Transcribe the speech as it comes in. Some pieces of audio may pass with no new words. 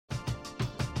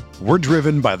We're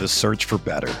driven by the search for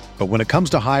better. But when it comes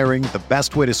to hiring, the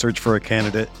best way to search for a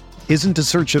candidate isn't to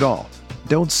search at all.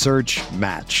 Don't search,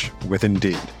 match with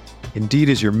Indeed. Indeed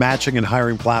is your matching and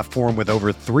hiring platform with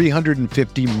over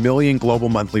 350 million global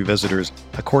monthly visitors,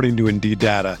 according to Indeed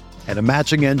data, and a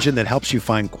matching engine that helps you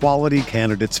find quality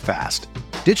candidates fast.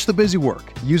 Ditch the busy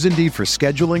work. Use Indeed for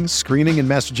scheduling, screening, and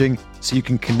messaging so you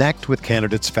can connect with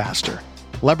candidates faster.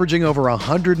 Leveraging over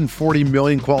 140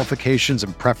 million qualifications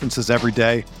and preferences every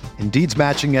day, Indeed's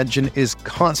matching engine is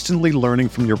constantly learning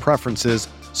from your preferences,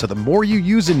 so the more you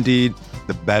use Indeed,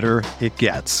 the better it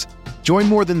gets. Join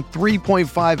more than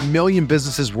 3.5 million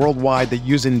businesses worldwide that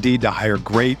use Indeed to hire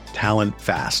great talent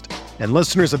fast. And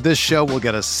listeners of this show will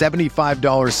get a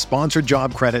 $75 sponsored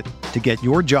job credit to get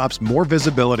your jobs more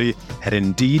visibility at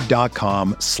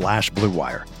Indeed.com/Blue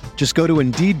Wire. Just go to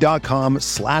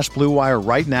Indeed.com/Blue Wire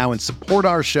right now and support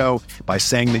our show by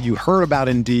saying that you heard about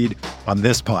Indeed on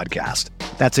this podcast.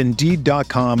 That's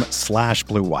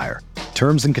Indeed.com/Blue Wire.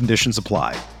 Terms and conditions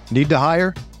apply. Need to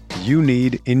hire? You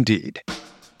need Indeed.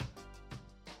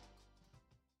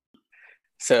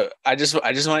 So I just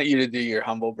want you to do your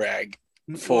humble brag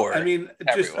for everyone.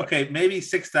 Just okay, maybe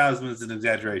 6,000 is an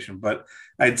exaggeration, but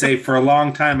I'd say for a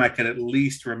long time I could at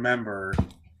least remember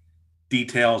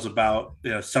details about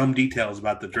some details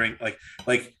about the drink, like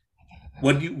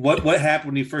what happened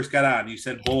when you first got on. You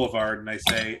said Boulevard, and I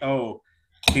say, oh,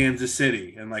 Kansas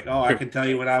City, and I can tell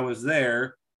you when I was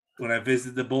there, when I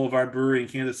visited the Boulevard Brewery in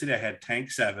Kansas City, I had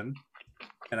Tank 7,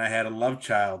 and I had a Love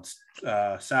Child's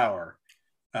sour.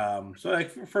 So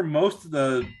for most of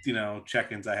the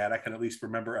check-ins I had, I could at least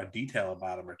remember a detail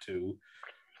about them or two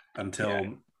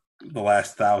until the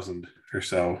last 1,000 or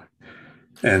so.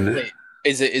 And wait,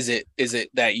 is it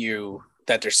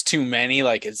that there's too many,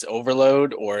 like it's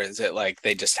overload, or is it like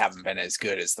they just haven't been as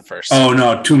good as the first? Oh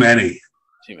no, too many.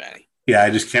 Yeah,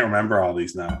 I just can't remember all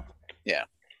these now. Yeah.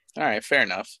 All right, fair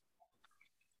enough.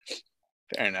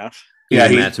 Yeah,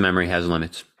 Matt's memory has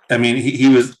limits. I mean, he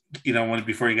was,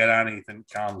 before he got on, Ethan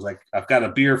Collins was like, I've got a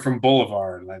beer from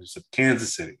Boulevard, and I just said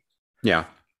Kansas City. Yeah.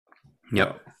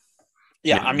 Yep.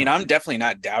 Yeah, I mean, I'm definitely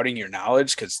not doubting your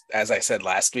knowledge because, as I said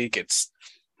last week, it's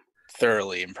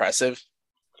thoroughly impressive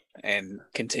and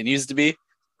continues to be.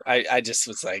 I just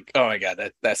was like, oh my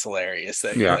God, that's hilarious.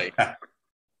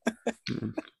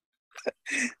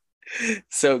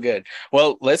 So good.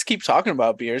 Well, let's keep talking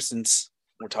about beer since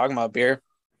we're talking about beer.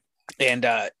 And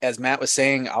as Matt was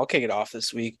saying, I'll kick it off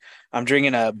this week. I'm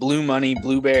drinking a Blue Money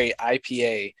Blueberry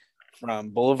IPA from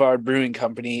Boulevard Brewing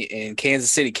Company in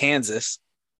Kansas City, Kansas.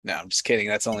 No, I'm just kidding.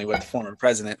 That's only what the former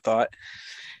president thought.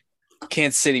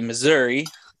 Kansas City, Missouri.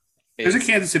 There's a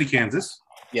Kansas City, Kansas.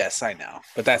 Yes, I know.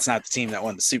 But that's not the team that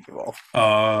won the Super Bowl.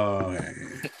 Oh.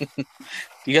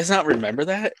 You guys not remember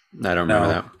that? I don't remember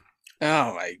that.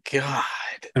 Oh, my God.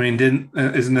 I mean,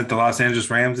 isn't it the Los Angeles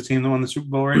Rams, the team that won the Super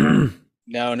Bowl right now?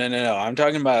 No. I'm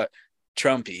talking about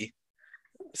Trumpy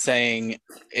saying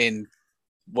in,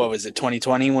 what was it,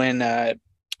 2020 when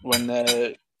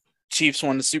the Chiefs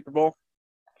won the Super Bowl?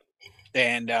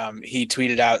 And he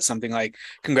tweeted out something like,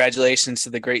 congratulations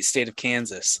to the great state of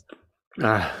Kansas.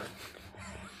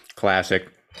 Classic.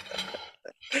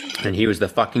 And he was the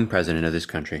fucking president of this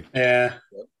country. Yeah.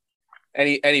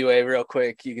 Anyway, real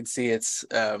quick, you can see it's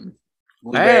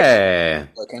hey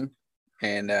looking.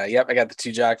 And yep, I got the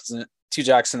two jocks in the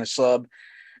schlub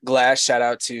glass. Shout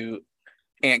out to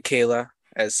Aunt Kayla,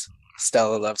 as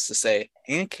Stella loves to say.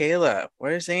 Aunt Kayla,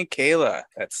 where's Aunt Kayla?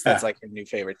 That's like her new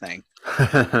favorite thing.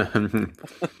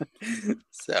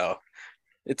 So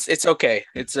it's okay.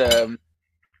 It's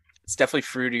definitely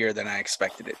fruitier than I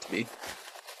expected it to be.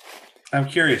 I'm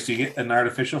curious, do you get an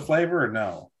artificial flavor or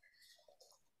no?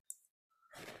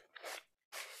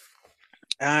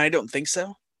 I don't think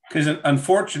so. Because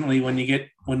unfortunately, when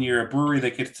you're a brewery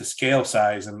that gets to scale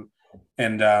size, and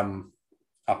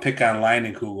I'll pick on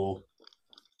Leinenkugel,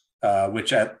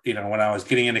 which when I was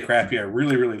getting into craft beer, I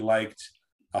really, really liked.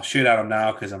 I'll shit on them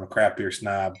now because I'm a craft beer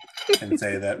snob and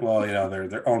say that, well,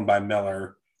 they're owned by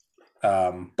Miller,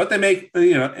 but they make,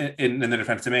 in their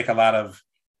defense, they make a lot of,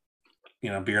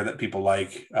 beer that people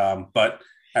like. But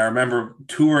I remember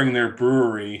touring their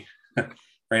brewery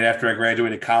right after I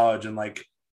graduated college, and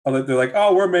they're like,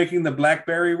 oh, we're making the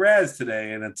Blackberry Raz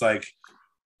today. And it's like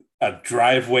a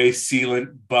driveway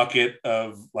sealant bucket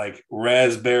of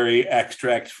raspberry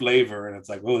extract flavor. And it's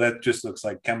like, oh, that just looks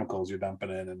like chemicals you're dumping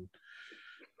in. And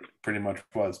pretty much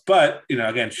was. But,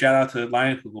 again, shout out to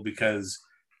Leinenkugel, because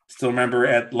still remember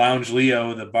at Lounge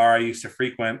Leo, the bar I used to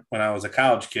frequent when I was a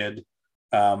college kid,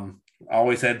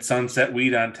 always had Sunset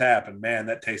Weed on tap. And man,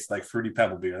 that tasted like Fruity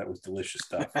Pebble beer. That was delicious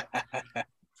stuff.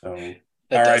 So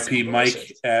R.I.P.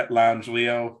 Mike at Lounge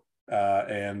Leo.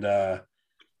 and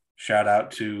shout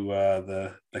out to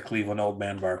the Cleveland Old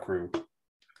Man Bar crew.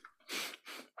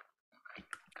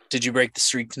 Did you break the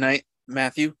streak tonight,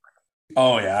 Matthew?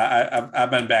 Oh yeah,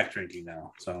 I've been back drinking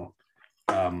now, so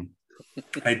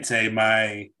I'd say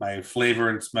my flavor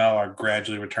and smell are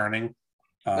gradually returning.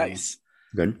 Nice,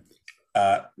 Good.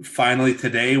 Finally,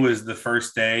 today was the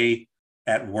first day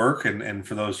at work, and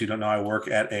for those who don't know, I work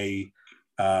at a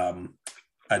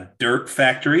dirt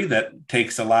factory that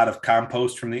takes a lot of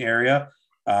compost from the area.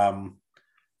 One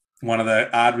of the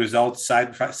odd results,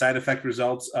 side effect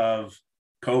results of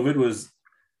COVID was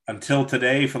until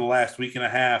today, for the last week and a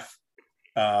half,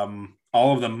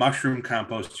 all of the mushroom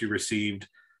compost you received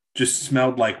just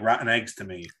smelled like rotten eggs to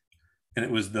me. And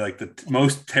it was the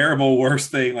most terrible,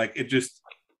 worst thing. Like it just,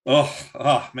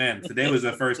 oh man, today was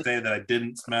the first day that I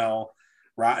didn't smell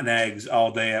rotten eggs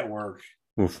all day at work.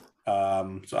 Oof.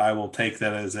 So I will take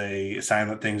that as a sign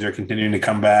that things are continuing to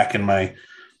come back, and my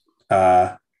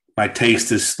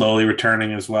taste is slowly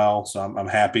returning as well. So I'm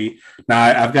happy. Now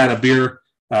I've got a beer,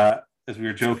 as we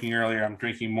were joking earlier, I'm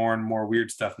drinking more and more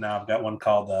weird stuff now. I've got one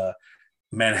called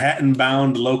Manhattan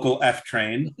Bound Local F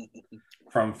Train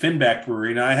from Finback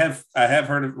Brewery. Now I have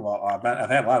heard of, I've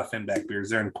had a lot of Finback beers.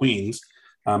 They're in Queens.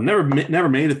 Never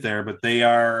made it there, but they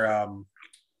are,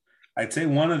 I'd say,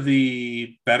 one of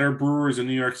the better brewers in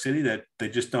New York City that they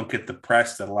just don't get the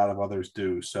press that a lot of others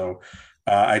do. So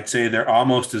I'd say they're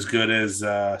almost as good as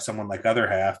someone like Other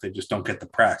Half. They just don't get the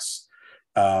press.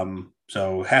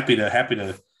 So happy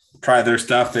to try their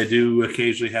stuff. They do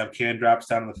occasionally have can drops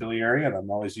down in the Philly area, and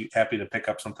I'm always happy to pick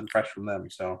up something fresh from them.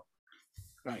 So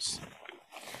nice,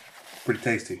 pretty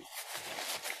tasty.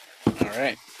 All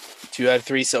right, 2 out of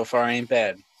 3 so far ain't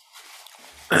bad.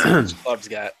 Club's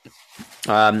got.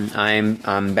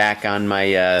 I'm back on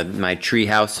my my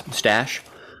treehouse stash.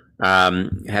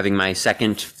 Having my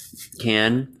second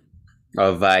can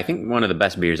of I think one of the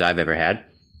best beers I've ever had.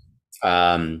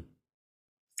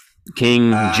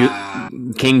 King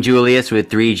Julius with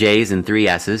 3 J's and 3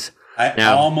 S's. I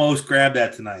almost grabbed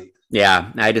that tonight.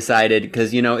 Yeah, I decided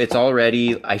because it's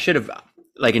already. I should have,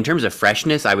 like, in terms of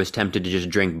freshness, I was tempted to just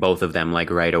drink both of them like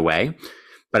right away,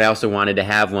 but I also wanted to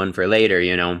have one for later,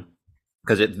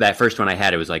 because that first one I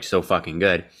had, it was like so fucking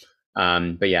good.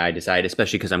 But yeah, I decided,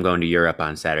 especially because I'm going to Europe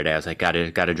on Saturday, I was like,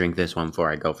 gotta drink this one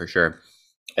before I go for sure.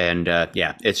 And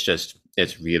yeah, it's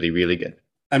really, really good.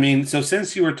 I mean, so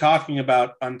since you were talking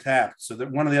about Untappd, so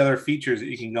that one of the other features that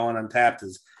you can go on Untappd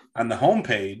is on the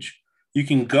homepage, you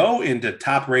can go into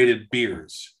top rated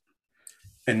beers,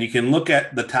 and you can look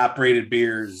at the top rated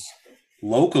beers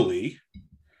locally.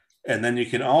 And then you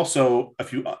can also,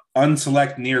 if you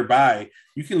unselect nearby,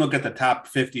 you can look at the top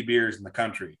 50 beers in the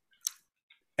country.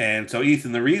 And so,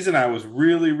 Ethan, the reason I was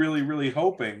really, really, really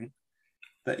hoping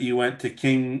that you went to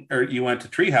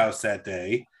Treehouse that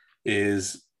day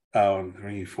is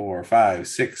 3, 4, 5,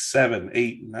 6, 7,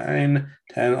 8, 9,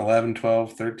 10, 11,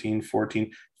 12, 13,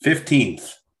 14,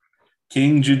 15th.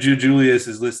 King Julius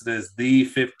is listed as the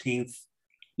 15th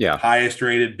highest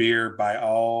rated beer by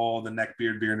all the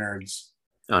neckbeard beer nerds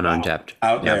on Untappd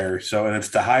out there. So, and it's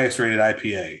the highest rated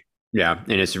IPA. Yeah,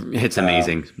 and it's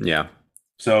amazing. Yeah.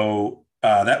 So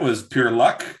that was pure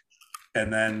luck.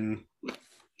 And then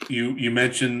you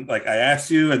mentioned, like, I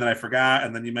asked you, and then I forgot,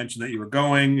 and then you mentioned that you were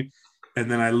going, and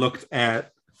then I looked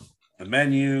at the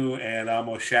menu and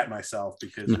almost shat myself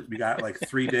because we got like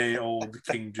 3-day-old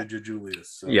King Julius.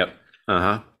 So. Yep.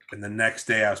 And the next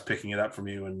day I was picking it up from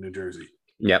you in New Jersey.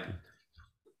 Yep.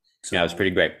 So, yeah, it was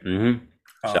pretty great. Mm-hmm.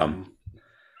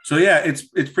 So yeah, it's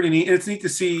pretty neat. It's neat to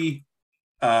see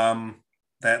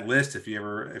that list if you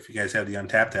guys have the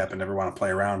Untappd app and ever want to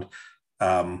play around,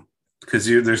 because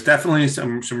there's definitely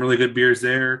some really good beers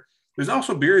there. There's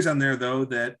also beers on there though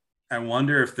that I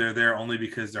wonder if they're there only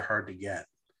because they're hard to get.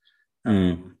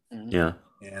 Yeah.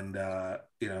 And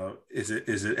is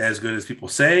it as good as people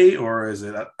say, or is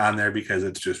it on there because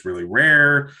it's just really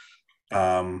rare?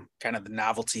 Kind of the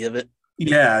novelty of it.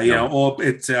 Yeah,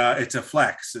 it's a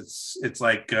flex. It's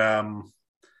like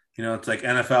it's like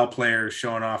NFL players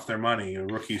showing off their money, or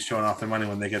rookies showing off their money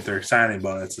when they get their signing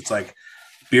bonus. It's like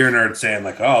beer nerds saying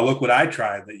like, "Oh, look what I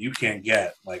tried that you can't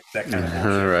get," like that kind of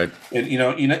bullshit. Right. And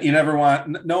you never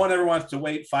want. No one ever wants to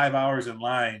wait 5 hours in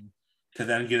line to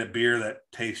then get a beer that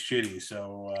tastes shitty.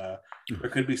 So there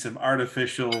could be some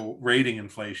artificial rating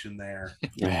inflation there.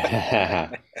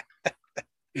 Right?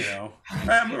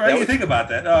 You think about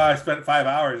that. Oh, I spent 5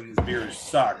 hours and this beer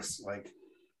sucks. Like,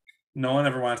 no one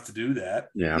ever wants to do that.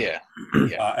 Yeah.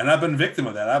 And I've been victim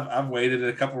of that. I've waited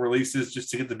a couple releases just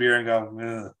to get the beer and go,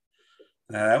 nah,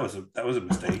 that was a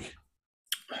mistake.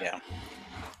 Yeah.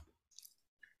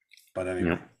 But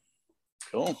anyway.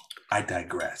 Cool. I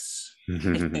digress.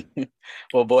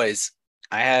 Well, boys,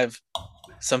 I have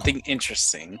something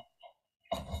interesting.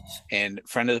 And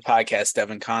friend of the podcast,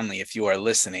 Devin Conley, if you are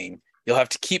listening, you'll have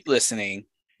to keep listening,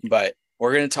 but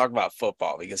we're going to talk about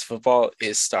football because football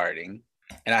is starting.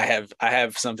 And I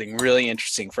have something really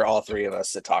interesting for all three of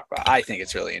us to talk about. I think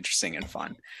it's really interesting and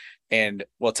fun. And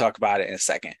we'll talk about it in a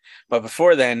second. But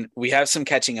before then, we have some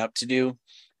catching up to do.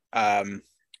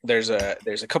 There's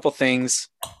a couple things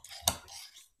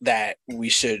that we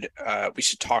should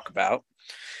talk about.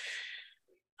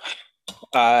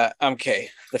 Okay,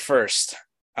 the first.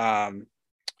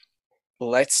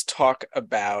 Let's talk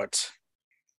about.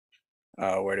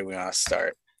 Where do we want to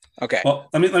start? Okay. Well,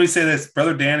 let me say this,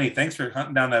 Brother Danny. Thanks for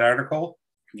hunting down that article.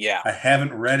 Yeah. I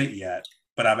haven't read it yet,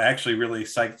 but I'm actually really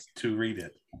psyched to read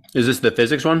it. Is this the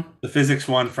physics one? The physics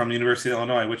one from the University of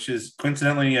Illinois, which is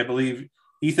coincidentally, I believe,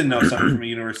 Ethan knows something from the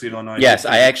University of Illinois. Yes,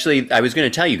 I was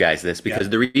going to tell you guys this because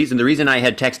the reason I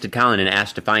had texted Colin and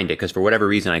asked to find it, because for whatever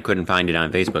reason I couldn't find it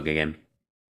on Facebook again,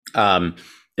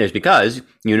 is because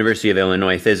University of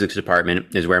Illinois Physics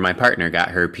Department is where my partner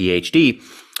got her PhD.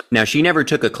 Now, she never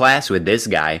took a class with this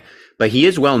guy, but he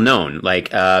is well known,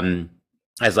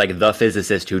 as like the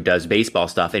physicist who does baseball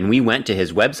stuff. And we went to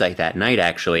his website that night,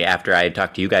 actually, after I had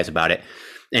talked to you guys about it.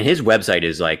 And his website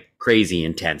is like crazy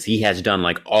intense. He has done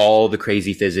like all the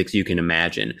crazy physics you can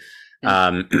imagine.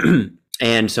 And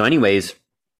so anyways,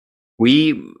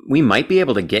 we might be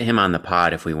able to get him on the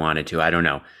pod if we wanted to. I don't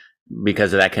know,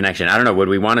 because of that connection. I don't know. Would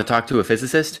we want to talk to a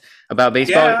physicist about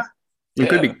baseball? Yeah. It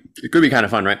could be kind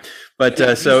of fun, right? But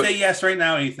so you say yes right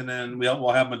now, Ethan, and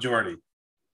we'll have majority.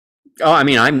 Oh, I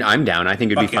mean, I'm down. I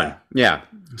think it'd be fun. Yeah.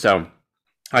 So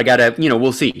I gotta,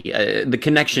 we'll see. The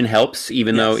connection helps,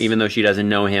 even though she doesn't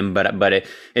know him, but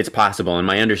it's possible. And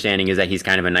my understanding is that he's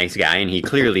kind of a nice guy, and he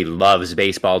clearly loves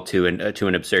baseball to an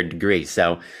absurd degree.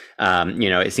 So,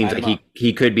 it seems like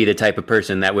he could be the type of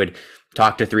person that would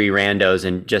talk to three randos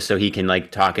and just so he can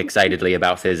like talk excitedly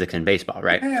about physics and baseball,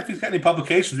 right? Yeah, if he's got any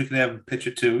publications, we can have him pitch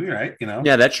it too, right?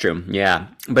 Yeah, that's true. Yeah,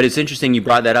 but it's interesting you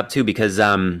brought that up too because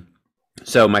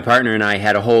so my partner and I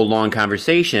had a whole long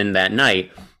conversation that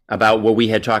night about what we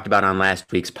had talked about on last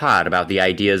week's pod about the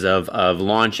ideas of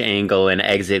launch angle and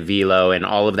exit velo and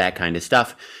all of that kind of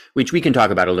stuff, which we can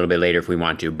talk about a little bit later if we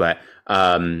want to. But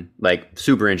like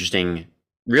super interesting.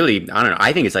 Really, I don't know.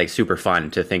 I think it's like super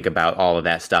fun to think about all of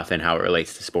that stuff and how it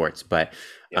relates to sports. But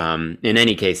in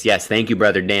any case, yes, thank you,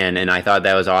 Brother Dan. And I thought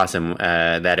that was awesome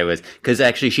that it was because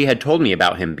actually she had told me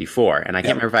about him before. And I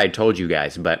can't remember if I had told you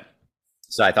guys, but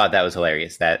so I thought that was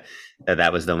hilarious that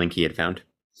was the link he had found.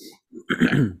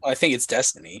 Well, I think it's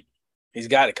destiny. He's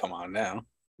got to come on now.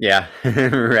 Yeah,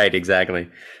 right. Exactly.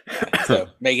 So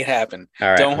make it happen. All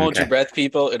right, don't hold your breath,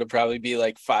 people. It'll probably be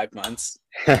like 5 months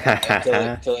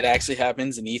until it actually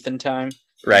happens in Ethan time.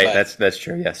 Right. But... That's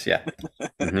true. Yes. Yeah.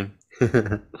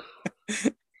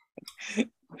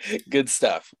 Good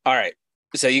stuff. All right.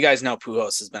 So you guys know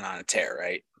Pujols has been on a tear,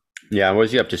 right? Yeah. What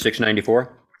is he up to?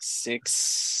 694?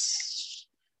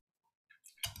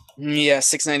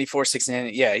 694,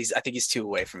 690. Yeah, I think he's 2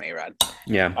 away from A-Rod.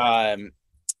 Yeah.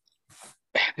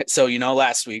 So,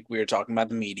 last week we were talking about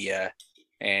the media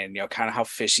and, kind of how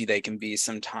fishy they can be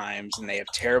sometimes and they have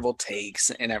terrible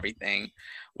takes and everything.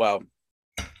 Well,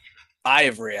 I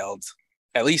have railed,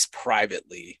 at least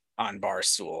privately, on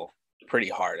Barstool pretty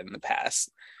hard in the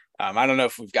past. I don't know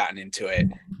if we've gotten into it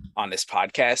on this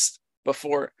podcast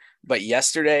before, but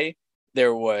yesterday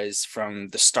there was from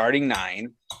the Starting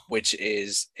Nine, which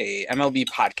is a MLB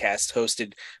podcast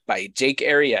hosted by Jake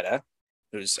Arrieta,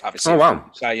 who's obviously a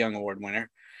Cy Young Award winner,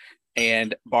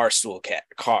 and Barstool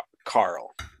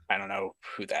Carl. I don't know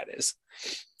who that is,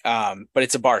 but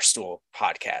it's a Barstool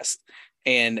podcast.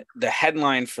 And the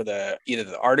headline for either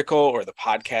the article or the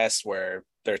podcast where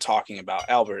they're talking about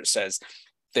Albert says,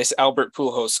 "This Albert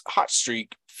Pujols hot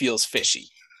streak feels fishy."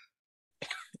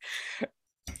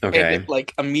 Okay. And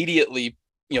like immediately,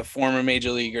 former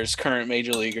major leaguers, current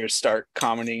major leaguers start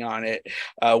commenting on it.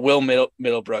 Will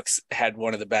Middlebrooks had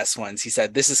one of the best ones. He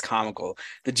said, "This is comical.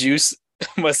 The juice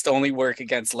must only work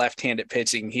against left-handed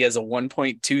pitching. He has a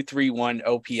 1.231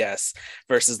 OPS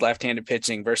versus left-handed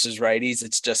pitching versus righties.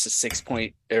 It's just a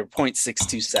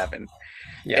 0.627.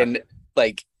 Yeah. And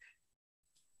like,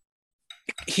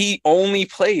 he only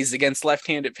plays against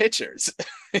left-handed pitchers.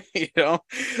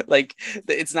 Like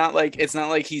it's not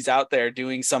like he's out there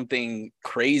doing something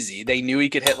crazy. They knew he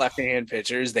could hit left-handed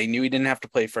pitchers. They knew he didn't have to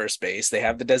play first base. They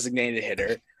have the designated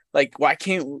hitter. Like, why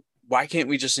can't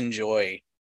we just enjoy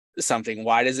something?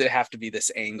 Why does it have to be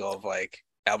this angle of like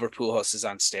Albert Pujols is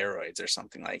on steroids or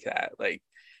something like that? Like,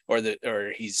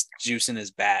 or he's juicing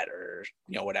his bat or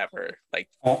whatever. Like,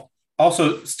 well,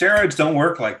 Also, steroids don't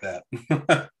work like that.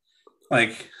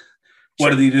 Like,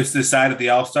 what did he just decide at the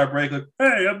All-Star break? Like,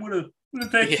 hey, I'm gonna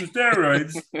take some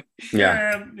steroids.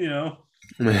 Yeah. And, you know.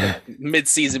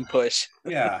 Mid-season push.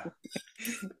 Yeah.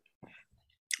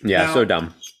 Yeah, Now- so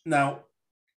dumb. Now,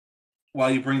 while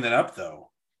you bring that up,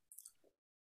 though,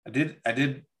 I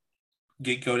did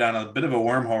go down a bit of a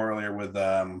wormhole earlier with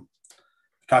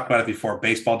talked about it before.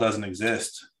 Baseball doesn't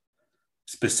exist.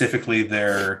 Specifically,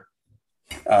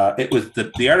 it was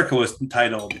the article was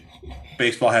entitled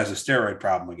 "Baseball has a steroid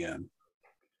problem again,"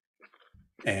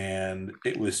 and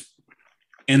it was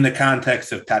in the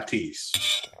context of Tatis,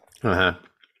 Uh-huh.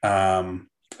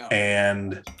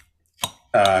 and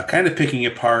kind of picking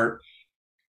apart.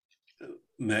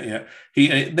 They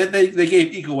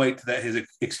gave equal weight to that. His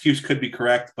excuse could be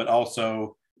correct, but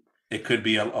also it could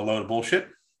be a load of bullshit.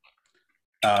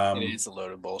 It is a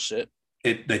load of bullshit.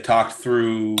 They talked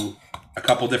through a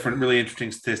couple different really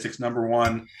interesting statistics. Number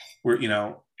one,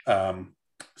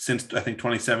 since I think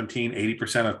 2017,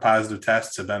 80% of positive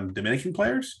tests have been Dominican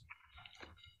players.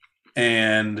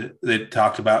 And they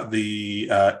talked about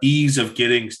the ease of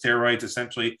getting steroids.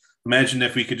 Essentially, imagine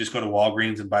if we could just go to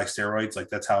Walgreens and buy steroids. Like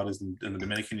that's how it is in the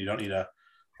Dominican. You don't need a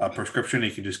prescription.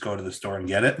 You can just go to the store and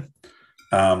get it.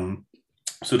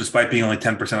 So despite being only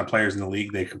 10% of players in the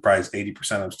league, they comprise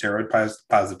 80% of steroid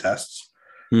positive tests.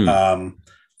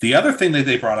 The other thing that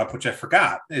they brought up, which I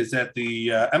forgot, is that the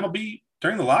MLB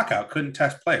during the lockout couldn't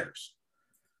test players.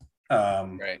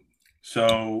 Right.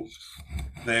 So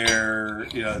they're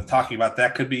talking about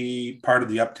that could be part of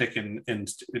the uptick in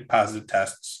positive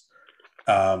tests.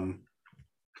 And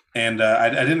I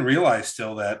didn't realize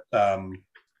still that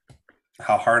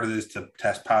how hard it is to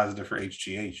test positive for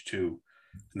HGH too.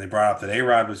 And they brought up that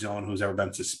A-Rod was the only one who's ever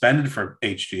been suspended for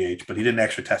HGH, but he didn't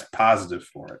actually test positive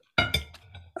for it.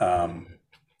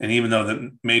 And even though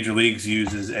the major leagues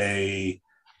uses a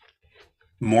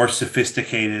more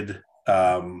sophisticated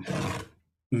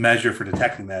measure for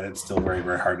detecting that, it's still very,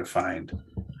 very hard to find.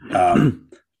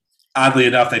 Oddly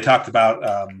enough, they talked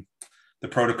about the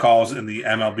protocols in the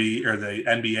MLB or the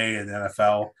NBA and the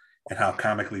NFL and how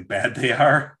comically bad they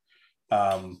are.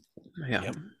 And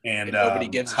nobody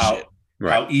gives a shit.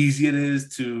 How easy it is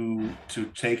to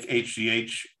take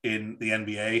HGH in the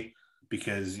NBA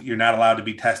because you're not allowed to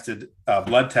be tested,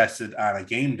 blood tested on a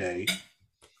game day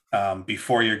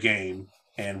before your game.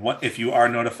 And what if you are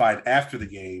notified after the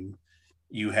game,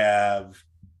 you have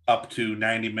up to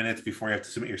 90 minutes before you have to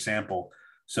submit your sample.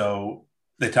 So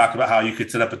they talked about how you could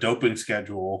set up a doping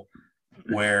schedule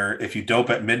where if you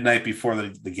dope at midnight before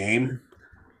the game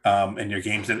and your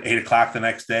game's at 8 o'clock the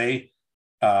next day,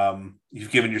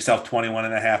 you've given yourself 21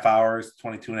 and a half hours,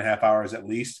 22 and a half hours at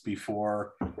least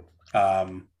before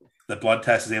the blood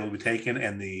test is able to be taken.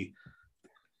 And the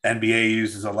NBA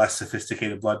uses a less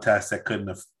sophisticated blood test that couldn't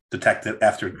have detected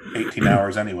after 18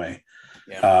 hours anyway.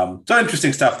 Yeah. So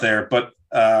interesting stuff there, but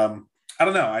I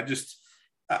don't know. I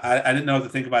didn't know what to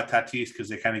think about Tatis because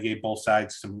they kind of gave both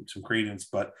sides some credence,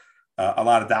 but a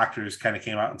lot of doctors kind of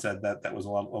came out and said that was a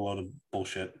load of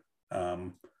bullshit.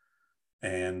 And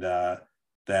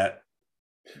that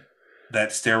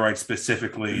steroid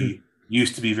specifically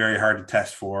used to be very hard to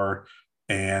test for,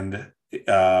 and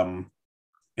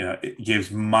it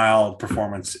gives mild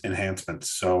performance enhancements.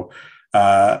 So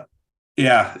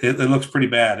it looks pretty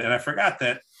bad. And I forgot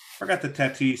that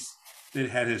Tatis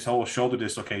had his whole shoulder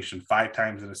dislocation 5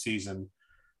 times in a season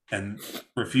and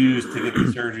refused to get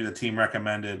the surgery the team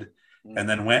recommended, and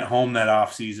then went home that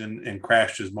off season and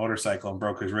crashed his motorcycle and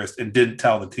broke his wrist and didn't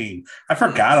tell the team. I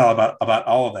forgot all about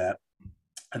all of that.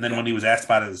 And then when he was asked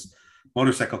about his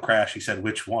motorcycle crash, he said,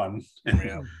 which one?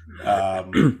 So,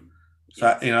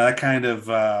 that kind of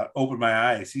opened my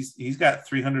eyes. He's got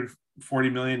 $340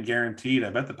 million guaranteed. I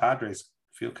bet the Padres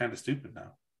feel kind of stupid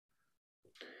now.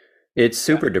 It's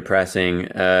super depressing.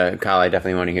 Kyle, I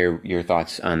definitely want to hear your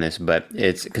thoughts on this, but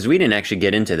it's because we didn't actually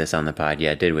get into this on the pod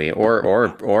yet, did we?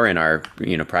 Or in our,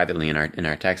 privately in our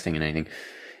texting and anything.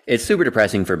 It's super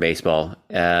depressing for baseball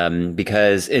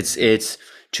because it's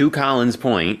to Colin's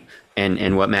point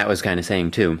and what Matt was kind of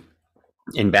saying too.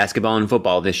 In basketball and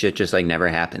football, this shit just never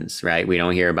happens, right? We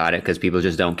don't hear about it because people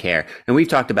just don't care. And we've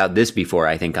talked about this before,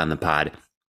 I think, on the pod.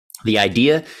 The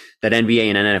idea that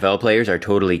NBA and NFL players are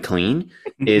totally clean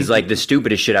is the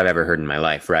stupidest shit I've ever heard in my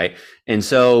life, right? And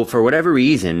so for whatever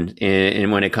reason,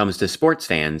 and when it comes to sports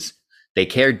fans, they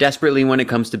care desperately when it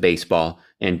comes to baseball,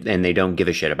 and they don't give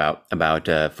a shit about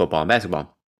football and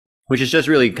basketball, which is just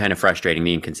really kind of frustrating,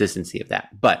 the inconsistency of that.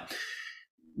 But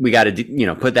we got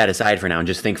to, put that aside for now and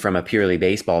just think from a purely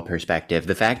baseball perspective.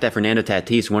 The fact that Fernando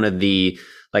Tatis, one of the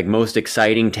most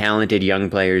exciting, talented young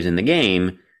players in the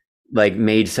game, like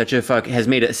has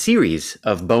made a series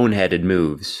of boneheaded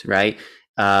moves, right?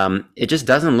 It just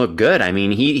doesn't look good. I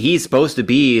mean, he's supposed to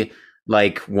be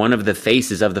like one of the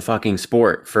faces of the fucking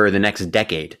sport for the next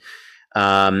decade.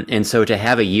 And so to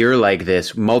have a year like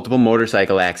this, multiple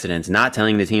motorcycle accidents, not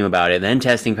telling the team about it, then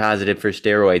testing positive for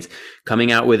steroids,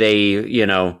 coming out with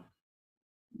a,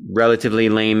 relatively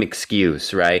lame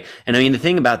excuse, right? And I mean, the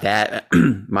thing about that,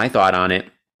 my thought on it,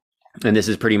 and this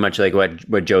is pretty much like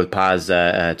what Joe Paz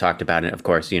talked about. And of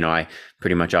course, I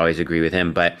pretty much always agree with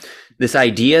him. But this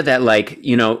idea that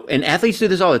and athletes do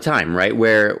this all the time, right?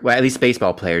 Where at least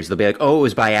baseball players, they'll be like, oh, it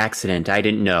was by accident. I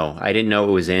didn't know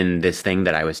it was in this thing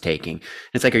that I was taking. And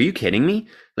it's like, are you kidding me?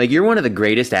 Like, you're one of the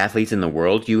greatest athletes in the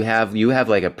world. You have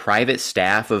like a private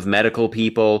staff of medical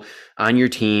people on your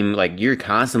team. Like, you're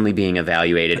constantly being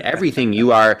evaluated. Everything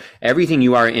you are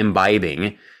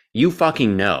imbibing, you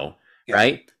fucking know, yeah.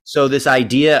 Right? So this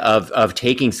idea of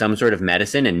taking some sort of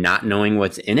medicine and not knowing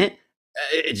what's in it,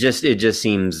 it just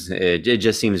seems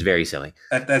very silly.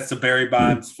 That's the Barry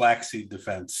Bonds flaxseed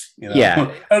defense.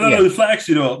 Yeah, I don't know the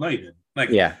flaxseed oil. No, you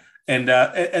didn't. Yeah, and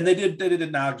they did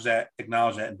acknowledge that,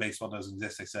 and baseball doesn't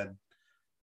exist. They said,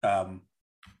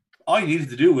 all you needed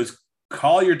to do was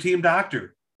call your team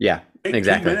doctor. Yeah, take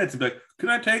exactly. 2 minutes and be like, can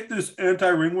I take this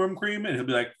anti-ringworm cream? And he'll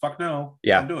be like, fuck no.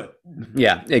 Yeah, don't do it.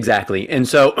 Yeah, exactly. And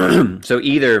so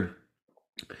either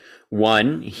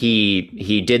one,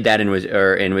 he did that and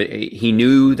he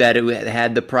knew that it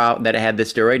had the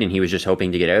steroid and he was just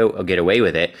hoping to get away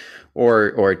with it,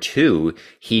 or two,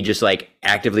 he just like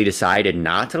actively decided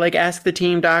not to like ask the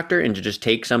team doctor and to just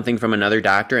take something from another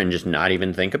doctor and just not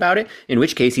even think about it. In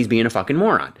which case, he's being a fucking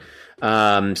moron.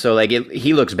 So like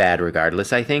he looks bad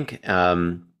regardless, I think.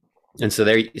 And so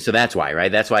that's why,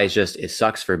 right? That's why it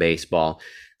sucks for baseball.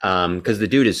 Because the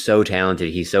dude is so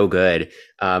talented. He's so good.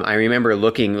 I remember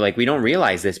looking, like, we don't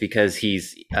realize this because he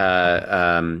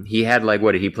had like,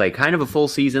 what did he play? Kind of a full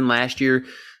season last year.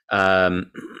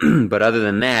 But other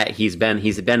than that, he's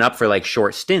been up for like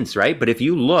short stints, right? But if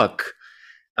you look,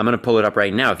 I'm going to pull it up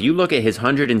right now. If you look at his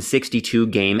 162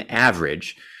 game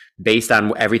average based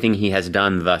on everything he has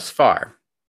done thus far.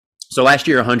 So last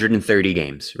year, 130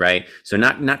 games, right? So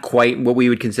not quite what we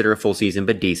would consider a full season,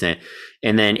 but decent.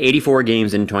 And then 84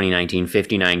 games in 2019,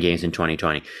 59 games in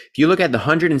 2020. If you look at the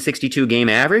 162 game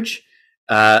average,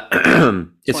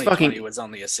 it's fucking. It was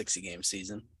only a 60 game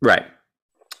season, right?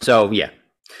 So yeah,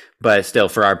 but still,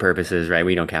 for our purposes, right,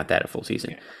 we don't count that a full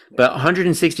season. Yeah. But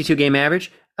 162 game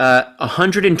average,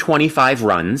 125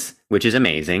 runs, which is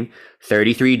amazing.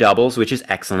 33 doubles, which is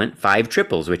excellent. 5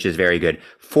 triples, which is very good.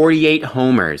 48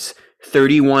 homers,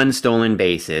 31 stolen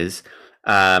bases,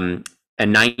 a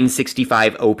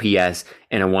 965 OPS,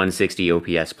 and a 160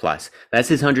 OPS plus. That's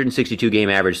his 162 game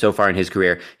average so far in his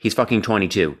career. He's fucking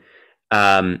 22.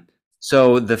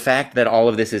 So the fact that all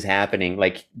of this is happening,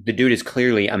 like, the dude is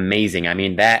clearly amazing. I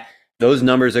mean, those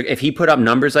numbers are, if he put up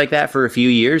numbers like that for a few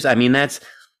years, I mean, that's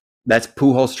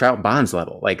Pujols, Trout, Bonds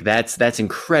level. Like, that's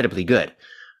incredibly good.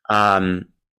 And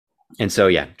so,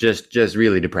 yeah, just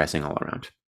really depressing all around.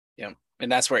 Yeah.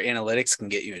 And that's where analytics can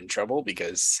get you in trouble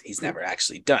because he's never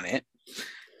actually done it.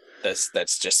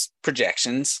 That's just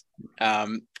projections.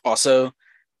 Also,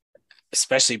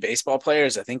 especially baseball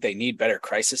players, I think they need better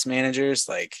crisis managers.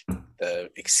 Like, the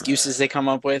excuses they come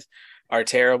up with are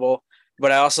terrible.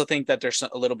 But I also think that there's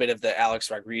a little bit of the Alex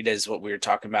Rodriguez, what we were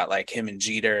talking about, like him and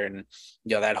Jeter and,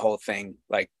 that whole thing.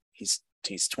 Like, he's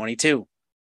 22.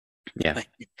 Yeah. Like,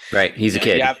 right. He's a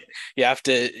kid. You have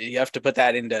to put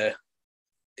that into,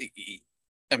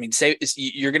 I mean, say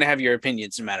you're going to have your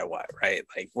opinions no matter what, right?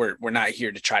 Like, we're not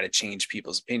here to try to change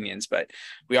people's opinions, but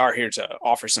we are here to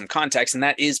offer some context. And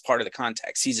that is part of the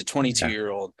context. He's a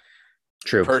 22-year-old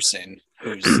person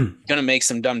who's going to make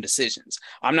some dumb decisions.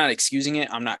 I'm not excusing it.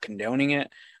 I'm not condoning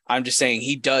it. I'm just saying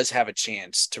he does have a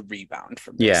chance to rebound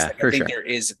from this. Yeah, I think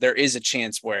there is a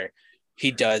chance where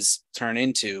he does turn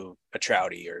into a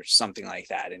Trouty or something like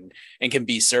that and can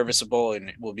be serviceable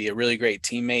and will be a really great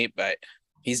teammate, but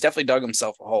he's definitely dug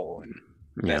himself a hole. And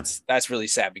that's really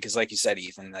sad because, like you said,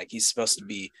 Ethan, like, he's supposed to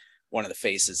be one of the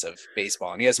faces of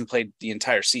baseball and he hasn't played the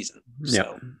entire season.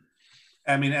 So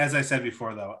I mean, as I said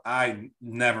before, though, I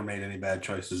never made any bad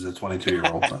choices as a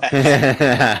 22-year-old.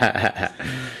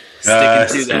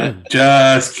 Sticking to that.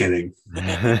 Just kidding.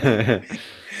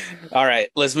 All right,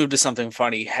 let's move to something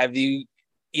funny. Have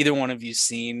either one of you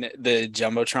seen the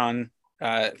Jumbotron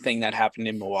thing that happened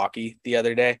in Milwaukee the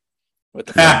other day? With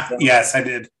the yes, I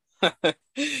did.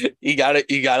 You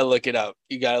gotta look it up.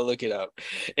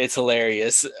 It's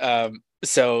hilarious.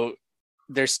 So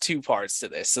there's two parts to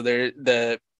this. So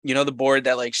the the board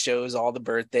that like shows all the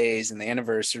birthdays and the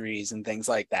anniversaries and things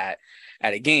like that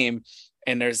at a game.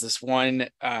 And there's this one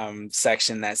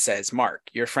section that says, Mark,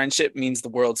 your friendship means the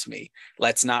world to me.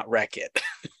 Let's not wreck it.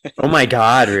 Oh my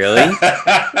God, really?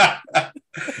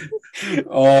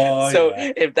 So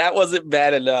if that wasn't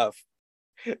bad enough,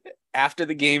 after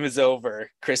the game is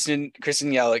over, Christian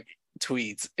Yelich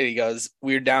tweets and he goes,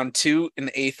 "We're down 2 in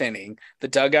the 8th inning. The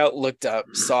dugout looked up,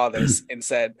 saw this, and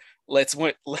said, Let's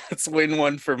win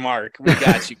one for Mark. We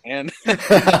got you, man."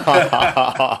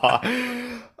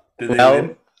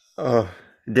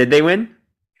 Did they win?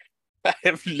 I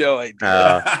have no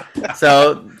idea.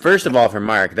 So first of all, for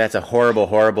Mark, that's a horrible,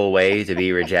 horrible way to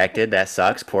be rejected. That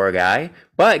sucks, poor guy.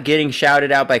 But getting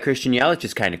shouted out by Christian Yelich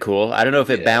is kind of cool. I don't know if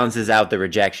it balances out the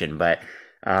rejection, but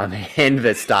and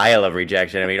the style of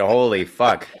rejection. I mean, holy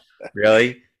fuck,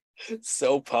 really?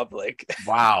 So public.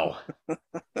 Wow,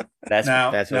 that's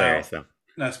hilarious though.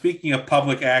 Now, speaking of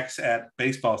public acts at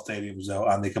baseball stadiums, though,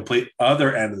 on the complete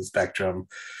other end of the spectrum,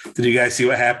 did you guys see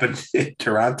what happened in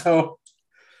Toronto?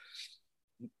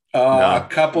 No. A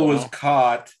couple was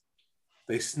caught.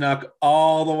 They snuck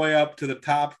all the way up to the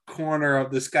top corner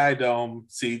of the Sky Dome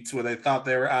seats where they thought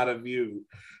they were out of view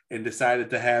and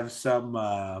decided to have some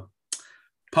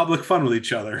public fun with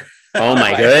each other. Oh,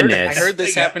 my goodness. I heard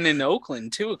this happened in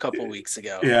Oakland, too, a couple weeks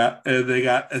ago. Yeah, and they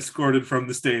got escorted from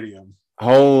the stadium.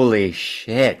 Holy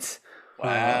shit.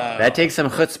 Wow. That takes some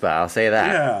chutzpah, I'll say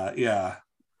that. Yeah.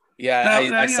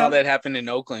 I saw that happen in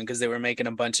Oakland because they were making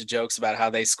a bunch of jokes about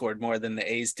how they scored more than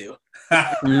the A's do.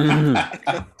 That's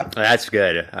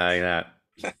good. I like that.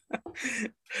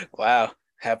 Wow.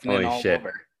 Happening all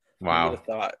over. Wow.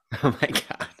 Thought. Oh, my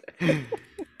God.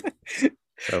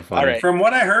 So funny. All right. From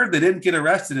what I heard, they didn't get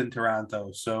arrested in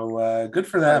Toronto, so good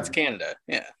for them. That's Canada.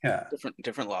 Yeah.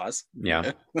 Different laws.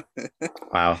 Yeah.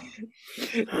 Wow.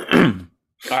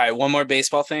 All right, one more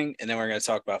baseball thing, and then we're going to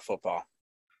talk about football.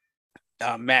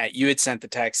 Matt, you had sent the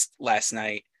text last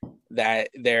night that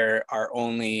there are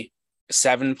only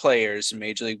 7 players in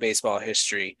Major League Baseball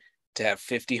history to have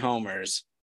 50 homers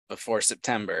before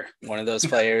September. One of those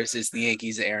players is the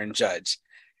Yankees' Aaron Judge.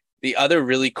 The other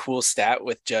really cool stat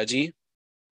with Judgy,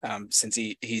 since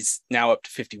he's now up to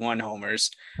 51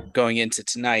 homers going into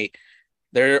tonight,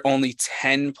 there are only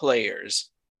 10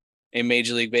 players in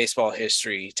Major League Baseball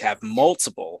history to have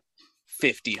multiple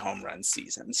 50 home run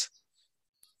seasons.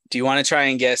 Do you want to try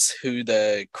and guess who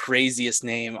the craziest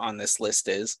name on this list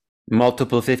is?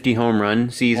 Multiple 50 home run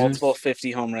seasons? Multiple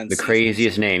 50 home run The seasons.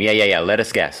 Craziest name. Yeah. Let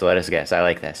us guess. I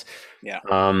like this. Yeah.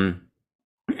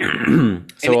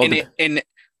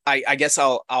 I guess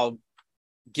I'll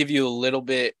give you a little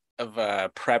bit of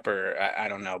a prepper. I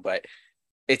don't know, but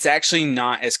it's actually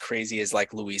not as crazy as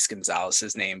like Luis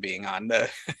Gonzalez's name being on the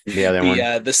other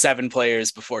one. The 7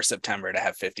 players before September to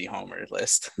have 50 homer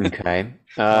list. Okay.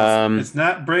 It's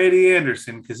not Brady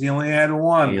Anderson because he only had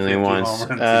one. He only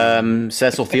won.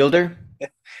 Cecil Fielder?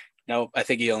 No, I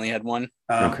think he only had one.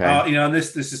 Okay.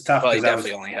 This is tough. Well, he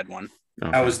definitely only had one.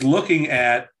 Okay. I was looking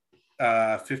at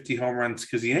 50 home runs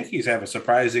because the Yankees have a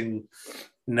surprising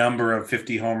number of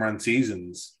 50 home run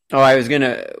seasons. Oh, I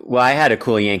had a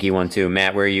cool Yankee one too.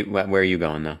 Matt, where are you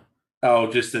going though? Oh,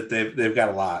 just that they've got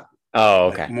a lot. Oh,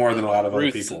 okay. Like more than a lot of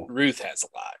other people. Ruth has a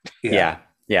lot. Yeah.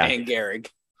 And Gehrig.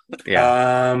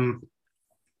 Yeah.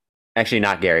 Actually,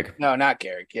 not Gehrig. No, not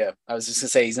Gehrig. Yeah. I was just gonna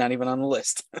say he's not even on the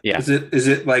list. Yeah. Is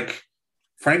it like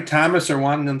Frank Thomas or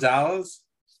Juan Gonzalez?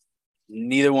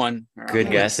 Neither one. Good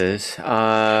guesses.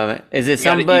 Is it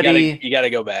somebody? You got to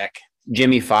go back.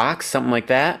 Jimmy Fox, something like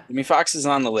that. Jimmy Fox is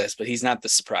on the list, but he's not the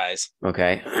surprise.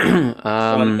 Okay.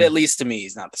 Well, at least to me,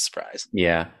 he's not the surprise.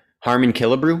 Yeah. Harmon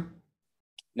Killebrew?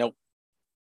 Nope.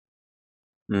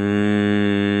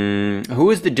 Who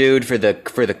is the dude for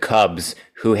the Cubs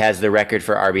who has the record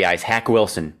for RBIs? Hack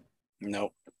Wilson.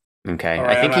 Nope. Okay.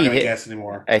 Right, I think he hit. Guess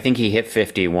anymore. I think he hit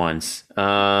 50 once.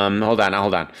 Hold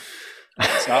on.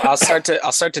 So I'll start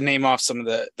to name off some of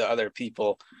the other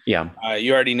people. Yeah.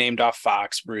 You already named off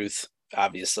Fox, Ruth,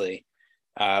 obviously.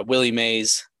 Willie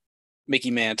Mays, Mickey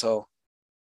Mantle,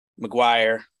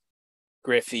 McGuire,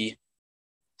 Griffey,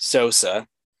 Sosa.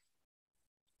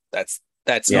 That's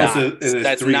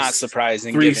not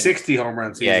surprising. 360 home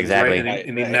runs. Yeah, exactly. Right?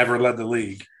 And he never led the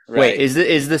league. Right. Wait,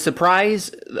 is the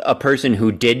surprise a person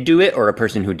who did do it or a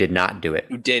person who did not do it?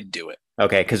 Who did do it.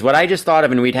 Okay, because what I just thought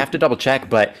of, and we'd have to double check,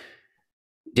 but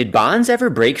did Bonds ever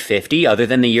break 50 other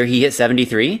than the year he hit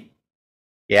 73?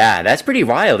 Yeah, that's pretty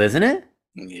wild, isn't it?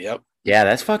 Yep. Yeah,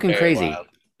 that's fucking Very crazy.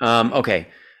 wild. Okay.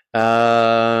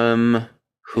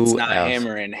 Who It's not else?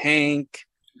 Hammer and Hank.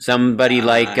 Somebody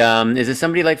like is it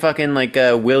somebody like fucking like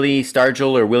Willie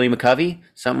Stargell or Willie McCovey?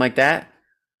 Something like that?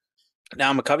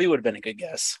 Now McCovey would have been a good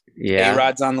guess. Yeah.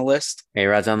 A-Rod's on the list.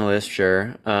 A-Rod's on the list,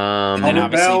 sure. And Homer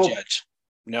obviously Bell. Judge.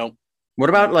 No. What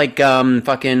about like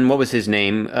fucking what was his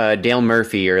name? Dale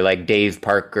Murphy or like Dave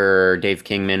Parker, Dave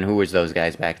Kingman? Who was those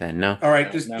guys back then? No. All right, None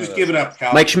of just those give it up,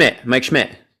 Cal. Mike Schmidt. Mike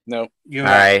Schmidt. No. Give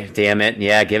All it up. right, damn it.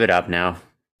 Yeah, give it up now.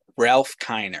 Ralph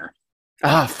Kiner.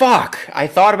 Ah, fuck. I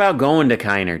thought about going to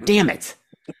Kiner. Damn it.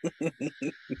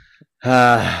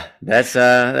 That's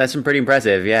some pretty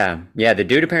impressive. Yeah. Yeah, the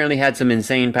dude apparently had some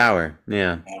insane power.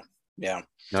 Yeah. Yeah.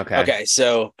 Okay. Okay.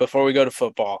 So before we go to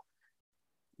football,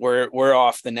 we're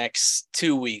off the next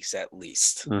 2 weeks at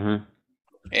least. Mm-hmm.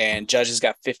 And Judge has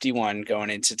got 51 going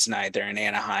into tonight. They're in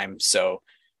Anaheim, so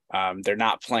they're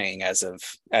not playing as of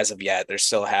yet. There's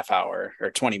still a half hour or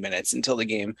 20 minutes until the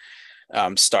game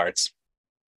starts.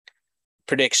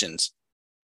 Predictions.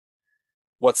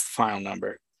 What's the final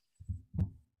number?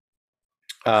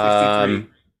 63.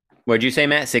 What'd you say,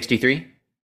 Matt? 63?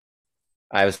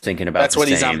 I was thinking about That's the what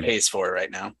he's same. on pace for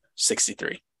right now.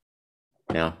 63.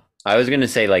 No. I was gonna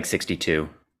say like 62.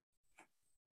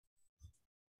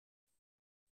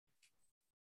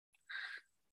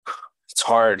 It's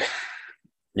hard.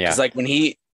 Yeah. Because like when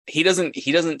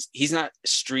he's not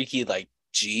streaky like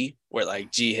G, where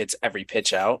like G hits every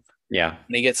pitch out Yeah.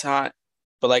 when he gets hot.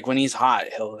 But like when he's hot,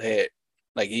 he'll hit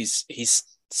like he's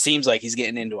seems like he's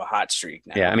getting into a hot streak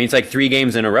now. Yeah. I mean it's like 3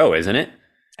 games in a row, isn't it?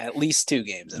 At least 2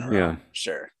 games in a row. Yeah.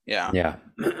 Sure. Yeah. Yeah.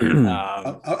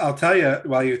 I'll tell you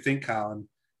while you think, Colin.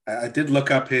 I did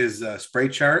look up his spray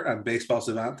chart on Baseball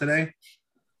Savant today.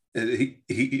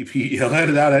 He'll let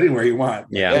it out anywhere you want.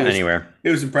 Yeah, It was- anywhere. It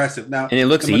was impressive. Now, And it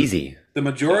looks the ma- easy. The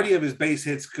majority of his base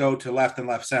hits go to left and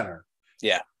left center.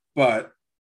 Yeah. But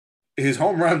his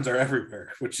home runs are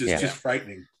everywhere, which is Yeah. just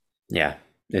frightening. Yeah.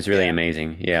 It's really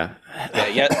amazing. Yeah.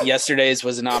 Yeah. Yesterday's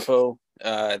was an oppo.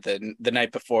 The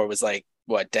night before was like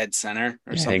what, dead center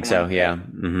or I something. think so. like Yeah. that,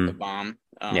 Hmm. the bomb.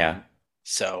 Yeah.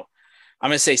 So I'm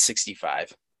gonna say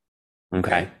 65.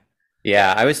 Okay.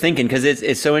 Yeah, I was thinking because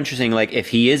it's so interesting. Like if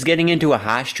he is getting into a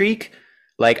hot streak,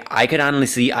 like I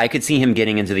could see him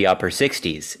getting into the upper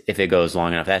 60s if it goes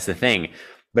long enough. That's the thing.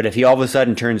 But if he all of a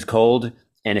sudden turns cold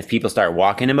and if people start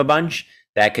walking him a bunch,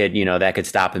 that could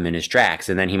stop him in his tracks,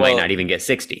 and then he might Well- not even get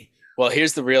 60. Well,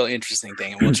 here's the real interesting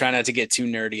thing, and we'll try not to get too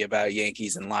nerdy about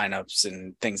Yankees and lineups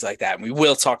and things like that. And we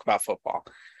will talk about football.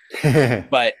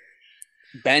 But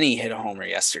Benny hit a homer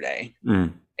yesterday.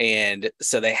 Mm. And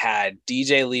so they had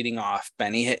DJ leading off,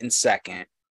 Benny hitting second,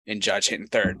 and Judge hitting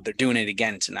third. They're doing it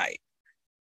again tonight.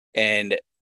 And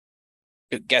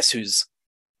guess who's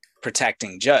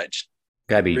protecting Judge?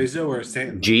 Gotta be Rizzo or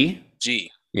Stanton? G.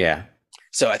 G. Yeah.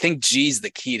 So I think G's the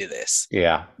key to this.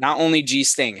 Yeah. Not only G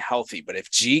staying healthy, but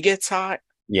if G gets hot,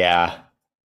 Yeah.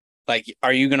 like,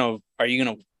 are you gonna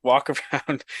walk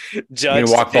around Judge? You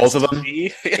gonna walk both of them?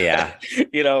 G? Yeah.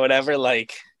 Whatever.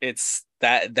 Like, it's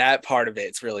that part of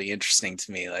it's really interesting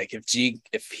to me. Like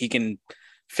if he can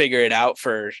figure it out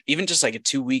for even just like a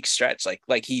 2-week stretch,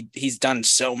 like he's done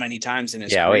so many times in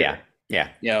his Yeah. Oh career, yeah.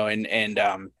 Yeah.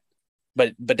 and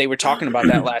but they were talking about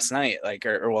that last night, like,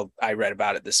 or well, I read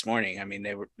about it this morning. I mean,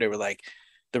 they were like,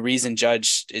 the reason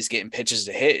Judge is getting pitches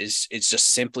to hit is it's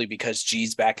just simply because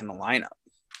G's back in the lineup.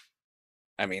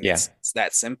 I mean, Yeah. it's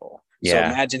that simple. Yeah.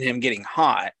 So imagine him getting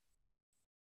hot.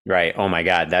 Right. Oh my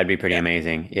God, that'd be pretty Yeah.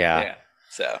 amazing. Yeah.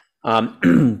 So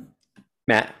Can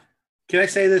Matt. I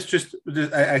say this? Just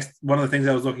one of the things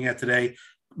I was looking at today.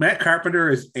 Matt Carpenter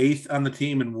is 8th on the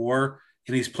team in WAR,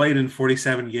 and he's played in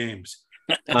 47 games.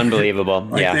 Unbelievable.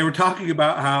 Like Yeah. they were talking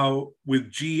about how with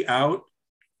G out,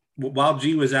 while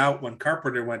G was out, when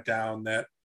Carpenter went down, that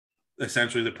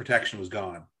essentially the protection was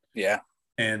gone. yeah.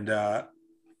 And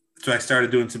so I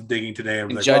started doing some digging today. I was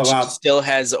And like, Judge oh, wow. still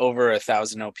has over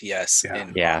 1,000 OPS. Yeah.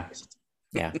 In Yeah. August.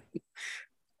 Yeah.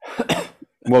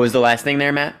 What was the last thing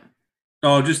there, Matt?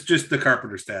 Oh, just the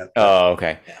Carpenter stat. Oh,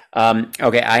 okay.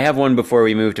 Okay, I have one before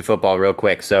we move to football real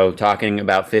quick. So talking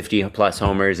about 50 plus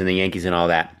homers and the Yankees and all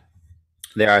that.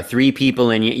 There are 3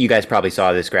 people you guys probably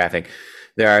saw this graphic.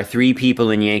 There are 3 people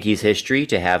in Yankees history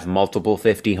to have multiple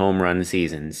 50 home run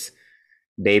seasons.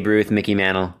 Babe Ruth, Mickey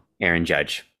Mantle, Aaron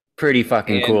Judge. Pretty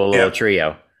fucking And- cool little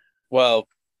trio. Well,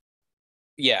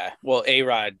 yeah. Well,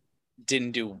 A-Rod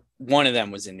didn't do. One of them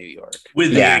was in New York.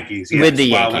 With the Yankees. Yes. With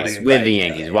the While Yankees. with With the Right.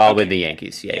 Yankees. Yeah. While Okay. with the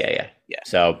Yankees. Yeah. Yeah.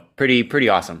 So pretty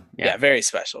awesome. Yeah. Yeah. Very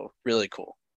special. Really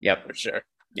cool Yep. for sure.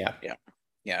 Yeah.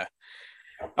 Yeah.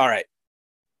 All right.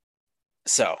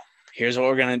 So here's what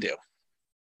we're gonna do.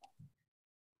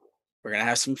 We're gonna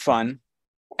have some fun.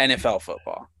 NFL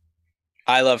football.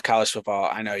 I love college football.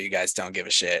 I know you guys don't give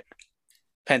a shit.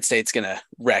 Penn State's gonna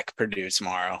wreck Purdue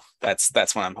tomorrow. That's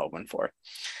what I'm hoping for.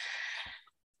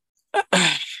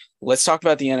 let's talk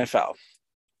about the NFL.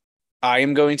 I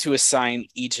am going to assign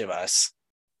each of us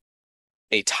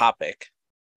a topic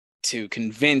to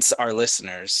convince our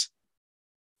listeners.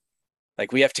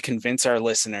 Like, we have to convince our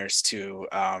listeners to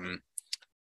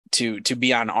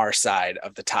be on our side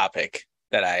of the topic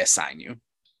that I assign you.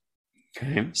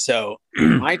 Okay. So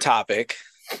my topic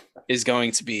is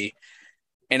going to be,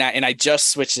 and I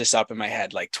just switched this up in my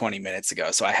head like 20 minutes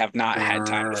ago, so I have not had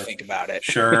time to think about it.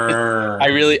 Sure. I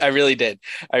really did.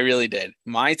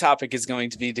 My topic is going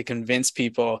to be to convince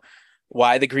people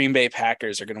why the Green Bay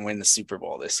Packers are going to win the Super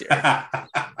Bowl this year.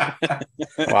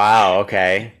 Wow.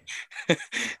 Okay.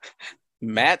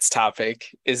 Matt's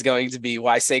topic is going to be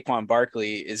why Saquon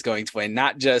Barkley is going to win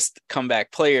not just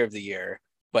comeback player of the year,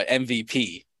 but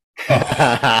MVP.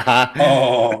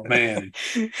 Oh man.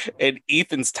 And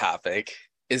Ethan's topic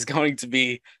is going to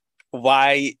be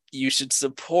why you should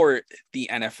support the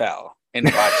NFL and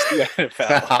watch the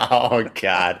NFL. Oh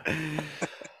God.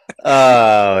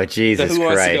 Oh Jesus So who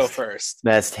Christ. wants to go first?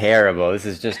 That's terrible. This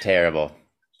is just terrible.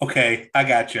 Okay, I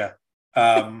got you.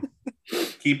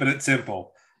 Keeping it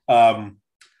simple.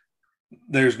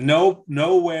 There's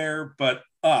nowhere but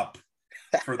up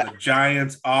for the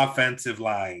Giants' offensive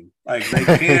line. Like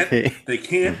they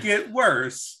can't get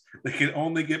worse. They can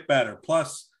only get better.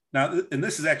 Plus, now, and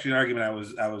this is actually an argument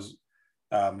I was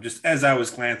just as I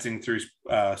was glancing through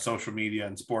social media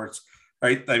and sports.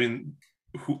 Right? I mean,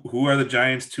 who are the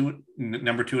Giants'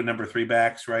 number 2 and number 3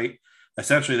 backs? Right?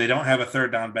 Essentially, they don't have a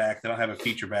third down back. They don't have a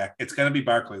feature back. It's going to be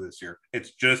Barkley this year.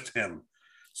 It's just him.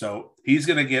 So he's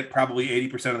going to get probably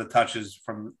 80% of the touches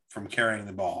from carrying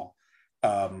the ball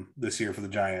this year for the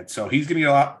Giants. So he's going to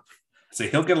get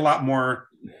he'll get a lot more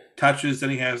touches than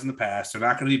he has in the past. They're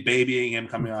not going to be babying him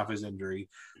coming off his injury.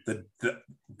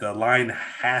 The line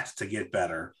has to get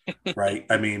better, right?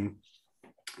 I mean,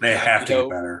 they have to get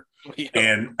better.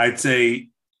 And I'd say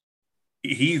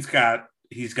he's got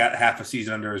half a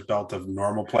season under his belt of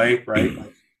normal play, right?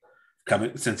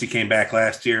 Coming since he came back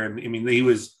last year. And I mean, he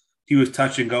was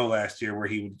touch and go last year where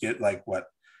he would get a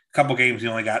couple games. He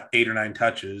only got 8 or 9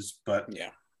 touches, but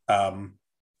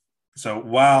so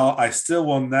while I still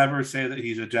will never say that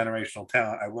he's a generational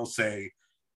talent, I will say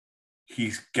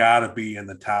he's got to be in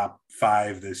the top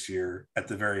 5 this year at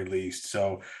the very least.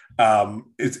 So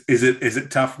is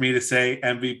it tough for me to say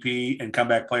MVP and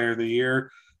comeback player of the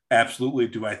year? Absolutely.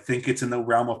 Do I think it's in the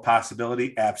realm of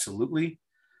possibility? Absolutely.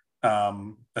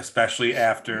 Especially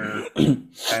after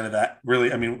kind of that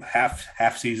really, I mean,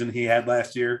 half season he had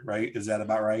last year, right? Is that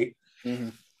about right?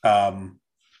 Mm-hmm.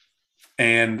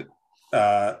 And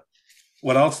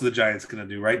what else are the Giants going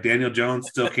to do, right? Daniel Jones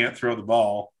still can't throw the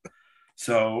ball.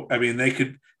 So, I mean, they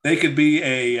could be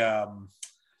a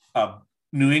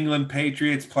New England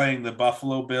Patriots playing the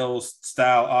Buffalo Bills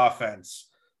style offense.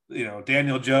 You know,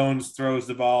 Daniel Jones throws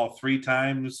the ball 3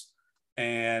 times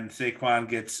and Saquon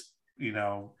gets,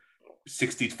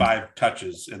 65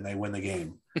 touches and they win the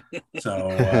game. So,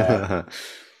 right.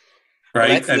 Well,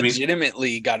 that's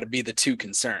legitimately got to be the 2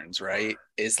 concerns, right?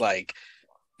 Is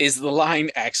the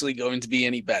line actually going to be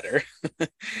any better?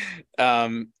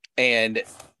 And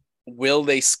will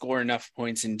they score enough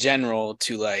points in general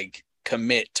to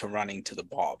commit to running to the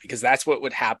ball? Because that's what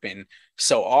would happen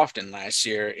so often last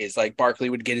year is Barkley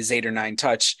would get his 8 or 9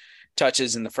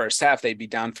 touches in the first half. They'd be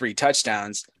down 3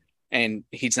 touchdowns and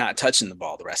he's not touching the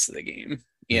ball the rest of the game,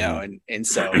 and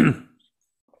so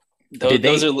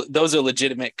those are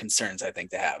legitimate concerns I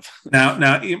think to have.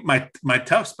 Now my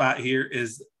tough spot here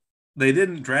is they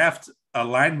didn't draft a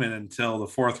lineman until the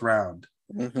 4th round.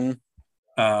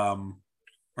 Mm-hmm.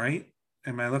 Right?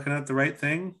 Am I looking at the right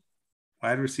thing?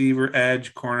 Wide receiver,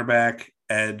 edge, cornerback,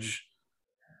 edge.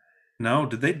 No,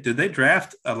 did they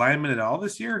draft a lineman at all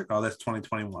this year? Oh, that's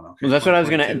 2021. Okay. Well, that's what I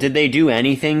was gonna. Did they do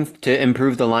anything to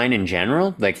improve the line in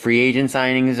general, like free agent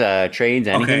signings, trades,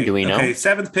 anything? Okay. Do we know? Okay,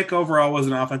 7th pick overall was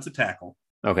an offensive tackle.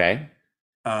 Okay.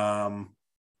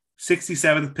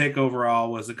 67th pick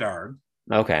overall was a guard.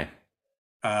 Okay.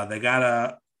 They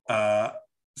got a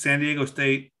San Diego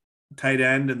State tight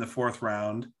end in the 4th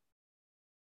round.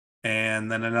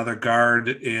 And then another guard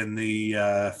in the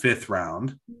 5th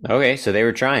round. Okay, so they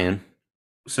were trying.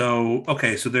 So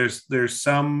there's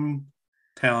some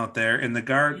talent there. And the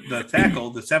tackle,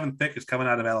 the 7th pick is coming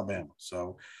out of Alabama.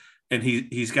 So, and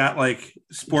he's got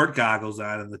sport goggles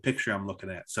on in the picture I'm looking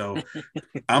at. So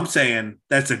I'm saying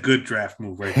that's a good draft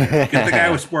move right there. Get the guy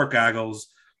with sport goggles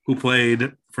who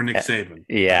played for Nick Saban.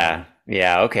 Yeah.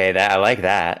 Okay, I like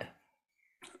that.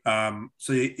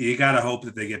 So you got to hope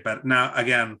that they get better. Now,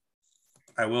 again,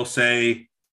 I will say,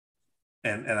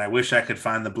 and I wish I could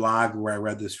find the blog where I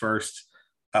read this first.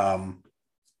 There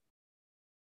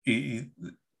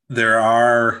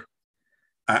are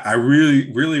I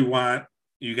really, really want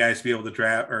you guys to be able to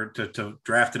draft or to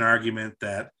draft an argument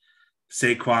that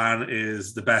Saquon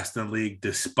is the best in the league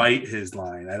despite his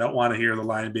line. I don't want to hear the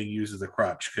line being used as a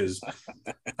crutch because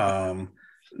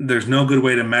there's no good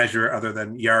way to measure other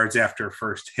than yards after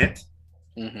first hit.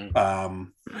 And,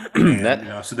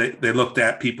 so they looked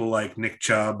at people like Nick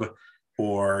Chubb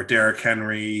or Derrick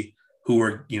Henry, who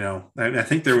were, I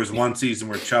think there was one season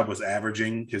where Chubb was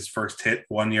averaging his first hit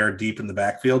 1 yard deep in the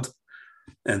backfield.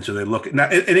 And so they look at now,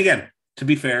 and again, to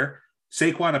be fair,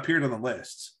 Saquon appeared on the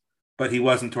lists, but he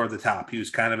wasn't toward the top. He was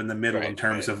kind of in the middle in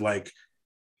terms of like,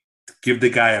 give the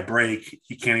guy a break.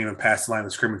 He can't even pass the line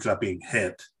of scrimmage without being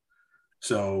hit.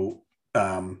 So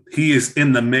he is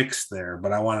in the mix there,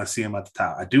 but I want to see him at the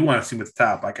top. I do want to see him at the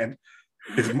top. Like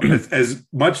as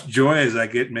much joy as I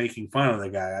get making fun of the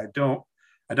guy, I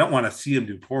don't want to see him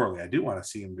do poorly. I do want to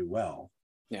see him do well.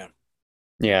 Yeah.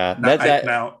 Yeah.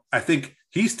 Now I think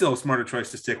he's still a smarter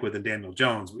choice to stick with than Daniel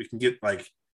Jones. We can get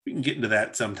into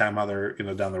that sometime other,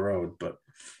 down the road, but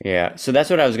yeah. So that's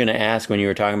what I was going to ask when you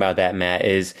were talking about that, Matt,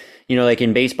 is, like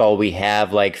in baseball, we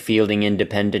have like fielding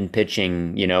independent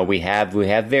pitching, we have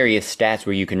various stats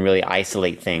where you can really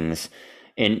isolate things.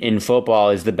 In football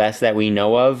is the best that we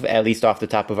know of, at least off the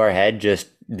top of our head, just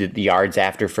the yards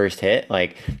after first hit.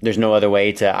 Like there's no other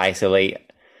way to isolate.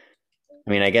 I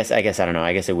mean, I guess, I don't know.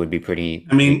 I guess it would be pretty.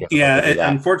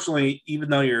 Unfortunately, even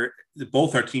though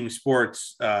both are team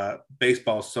sports,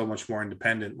 baseball is so much more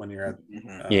independent when you're at.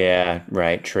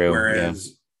 True.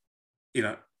 Whereas,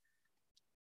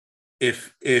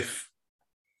 if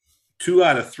 2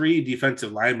 out of 3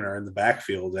 defensive linemen are in the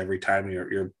backfield every time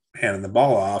you're handing the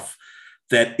ball off,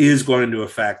 that is going to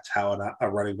affect how a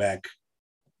running back,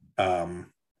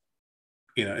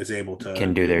 is able to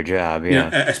can do their job. Yeah.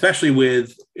 Especially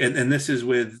with, and this is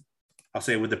with, I'll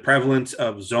say with the prevalence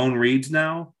of zone reads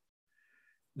now,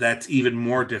 that's even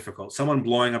more difficult. Someone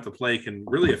blowing up the play can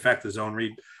really affect the zone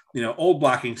read. Old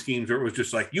blocking schemes where it was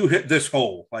just like, you hit this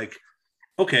hole. Like,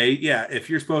 okay, yeah, if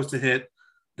you're supposed to hit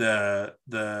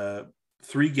the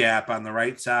 3 gap on the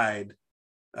right side,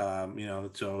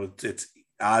 so it's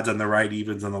odds on the right,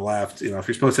 evens on the left. If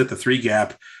you're supposed to hit the 3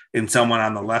 gap and someone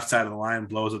on the left side of the line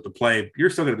blows up the play,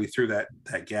 you're still going to be through that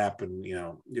gap and,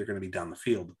 you're going to be down the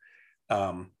field.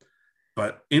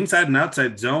 But inside and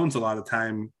outside zones, a lot of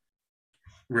time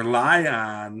rely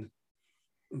on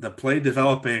the play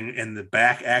developing and the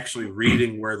back actually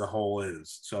reading where the hole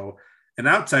is. So an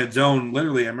outside zone,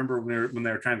 literally, I remember when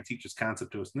they were trying to teach this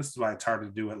concept to us, and this is why it's hard to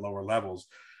do at lower levels.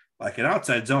 Like an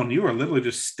outside zone, you are literally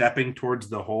just stepping towards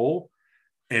the hole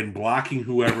and blocking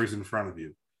whoever's in front of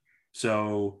you.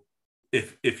 So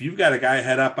if you've got a guy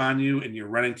head up on you and you're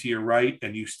running to your right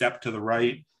and you step to the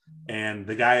right and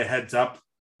the guy heads up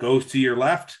goes to your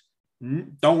left,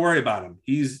 don't worry about him.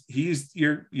 He's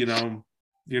the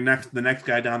next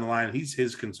guy down the line. He's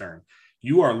his concern.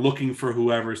 You are looking for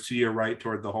whoever's to your right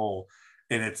toward the hole.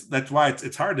 And that's why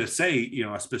it's hard to say,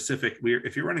 a specific,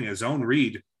 if you're running a zone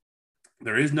read,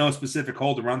 there is no specific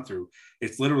hole to run through.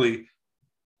 It's literally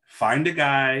find a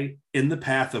guy in the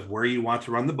path of where you want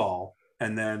to run the ball.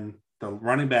 And then the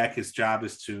running back, his job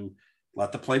is to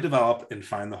let the play develop and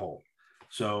find the hole.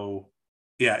 So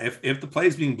yeah, if the play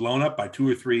is being blown up by 2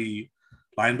 or 3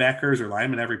 linebackers or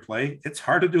linemen every play, it's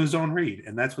hard to do a zone read.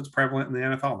 And that's what's prevalent in the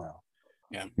NFL now.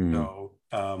 Yeah. So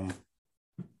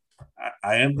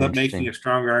I ended up making a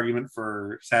stronger argument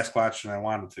for Sasquatch than I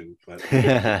wanted to, but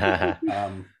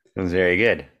it was very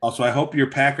good. Also, I hope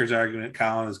your Packers argument,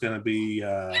 Colin, is going to be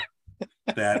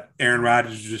that Aaron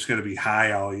Rodgers is just going to be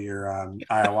high all year on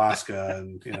ayahuasca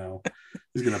and,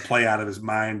 he's going to play out of his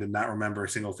mind and not remember a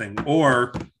single thing.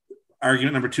 Or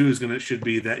argument number 2 should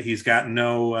be that he's got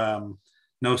no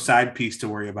side piece to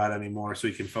worry about anymore, so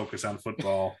he can focus on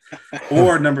football.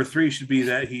 Or number 3 should be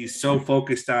that he's so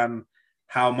focused on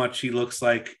how much he looks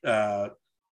like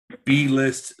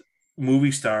B-list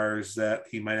movie stars that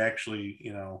he might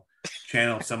actually,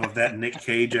 channel some of that Nick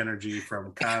Cage energy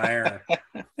from Con Air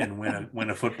and win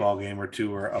a football game or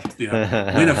 2, or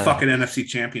win a fucking NFC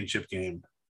championship game.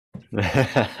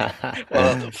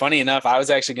 Well, funny enough, I was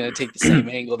actually going to take the same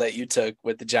angle that you took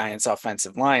with the Giants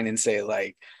offensive line and say,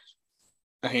 like,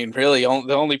 I mean, really,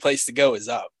 the only place to go is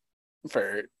up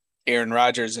for Aaron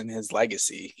Rodgers and his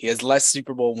legacy. He has less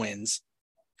Super Bowl wins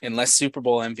and less Super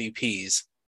Bowl MVPs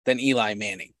than Eli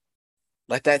Manning.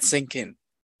 Let that sink in.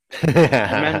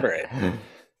 Remember it.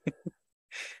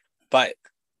 But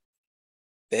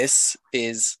this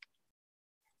is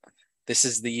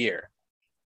the year.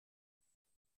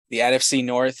 The NFC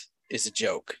North is a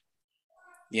joke.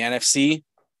 The NFC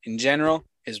in general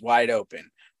is wide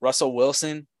open. Russell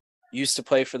Wilson used to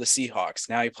play for the Seahawks.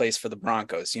 Now he plays for the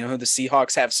Broncos. You know who the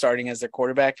Seahawks have starting as their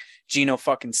quarterback? Geno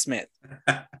fucking Smith.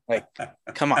 Like,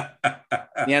 come on.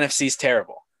 The NFC's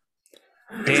terrible.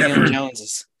 Daniel Jones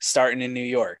is starting in New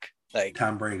York. Like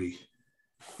Tom Brady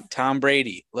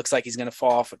looks like he's going to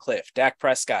fall off a cliff. Dak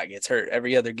Prescott gets hurt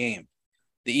every other game.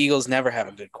 The Eagles never have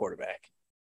a good quarterback.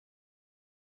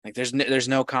 Like there's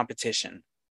no competition.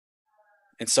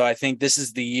 And so I think this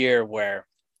is the year where,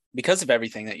 because of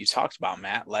everything that you talked about,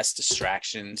 Matt, less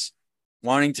distractions,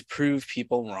 wanting to prove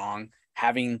people wrong,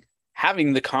 having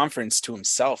the conference to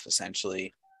himself,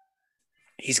 essentially,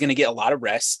 he's going to get a lot of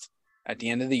rest at the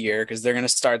end of the year because they're going to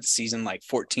start the season like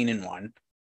 14-1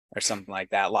 or something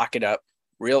like that. Lock it up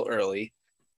real early,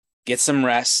 get some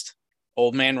rest,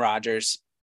 old man Rodgers,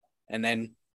 and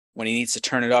then when he needs to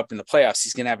turn it up in the playoffs,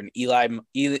 he's going to have an Eli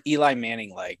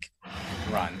Manning like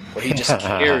run where he just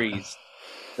carries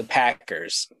the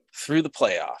Packers through the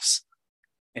playoffs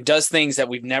and does things that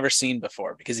we've never seen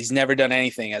before because he's never done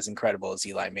anything as incredible as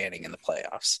Eli Manning in the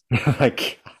playoffs. Oh my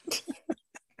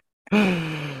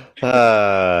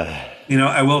God.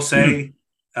 I will say,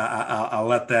 I'll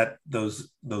let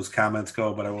those comments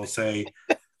go, but I will say,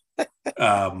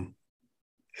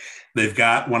 they've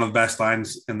got one of the best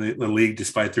lines in the league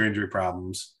despite their injury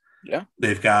problems. Yeah.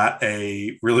 They've got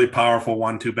a really powerful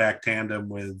 1-2 back tandem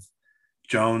with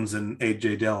Jones and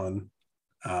AJ Dillon.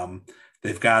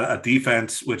 They've got a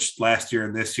defense, which last year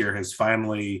and this year has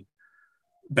finally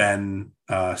been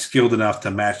skilled enough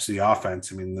to match the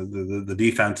offense. I mean, the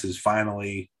defense is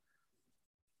finally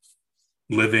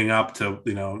living up to,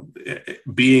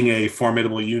 being a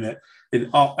formidable unit. And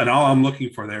all I'm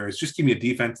looking for there is just give me a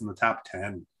defense in the top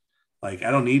 10. Like,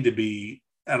 I don't need to be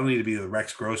the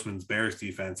Rex Grossman's Bears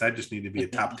defense. I just need to be a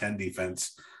top 10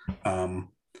 defense.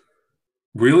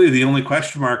 Really, the only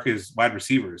question mark is wide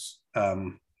receivers.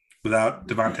 Without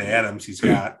Devontae Adams, he's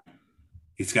got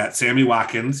Sammy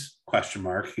Watkins, question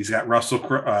mark. He's got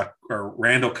or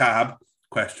Randall Cobb,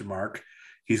 question mark.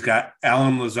 He's got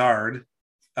Alan Lazard,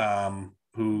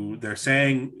 who they're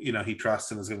saying, he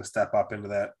trusts and is going to step up into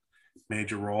that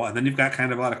major role. And then you've got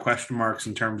kind of a lot of question marks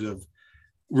in terms of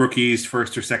rookies,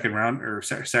 first or second round or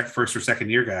first or second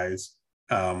year guys.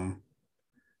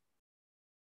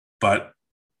 But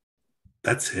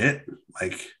that's it.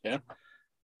 Like, yeah.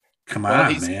 Come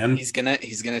on, man. He's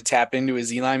gonna tap into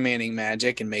his Eli Manning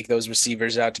magic and make those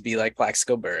receivers out to be like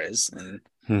Plaxico Burress. And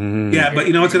yeah, but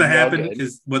what's gonna happen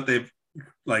is what they've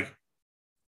like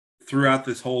throughout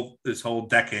this whole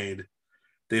decade,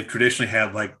 they've traditionally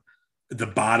had like the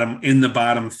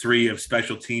bottom 3 of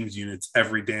special teams units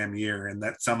every damn year, and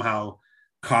that somehow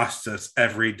costs us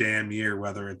every damn year,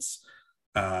 whether it's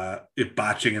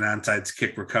botching an onside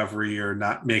kick recovery or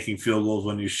not making field goals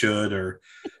when you should, or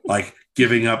like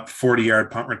giving up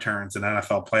 40-yard punt returns in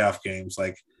NFL playoff games.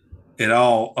 Like it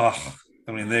all,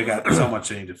 they got so much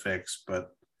they need to fix,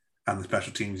 but on the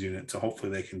special teams unit. So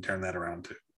hopefully they can turn that around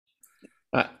too.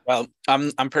 Well,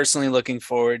 I'm personally looking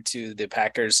forward to the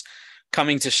Packers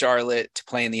coming to Charlotte to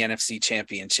play in the NFC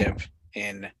Championship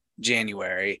in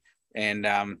January. And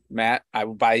Matt, I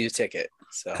will buy you a ticket.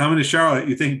 So coming to Charlotte,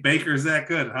 you think Baker's that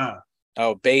good, huh?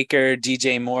 Oh, Baker,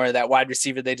 DJ Moore, that wide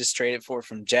receiver they just traded for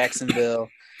from Jacksonville.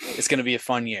 It's going to be a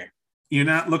fun year. You're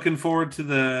not looking forward to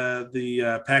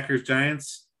the Packers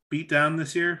Giants beatdown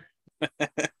this year?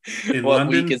 In what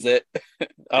London? Week is it?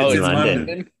 Oh, it's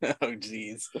London. Oh,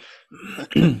 geez.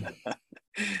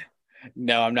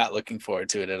 No, I'm not looking forward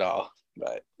to it at all.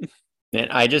 But man,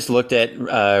 I just looked at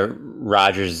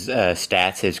Rodgers'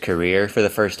 stats, his career for the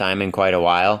first time in quite a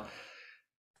while.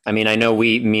 I mean, I know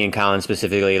me and Colin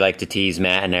specifically like to tease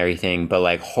Matt and everything, but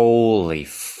like, holy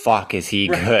fuck, is he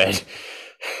good?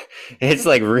 It's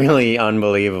like really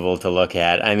unbelievable to look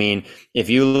at. I mean,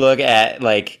 if you look at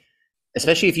like,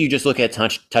 especially if you just look at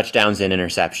touchdowns and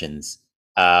interceptions,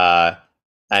 I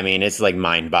mean, it's like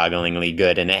mind-bogglingly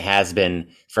good, and it has been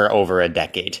for over a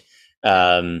decade.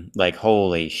 Like,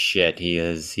 holy shit,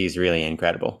 he's really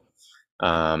incredible.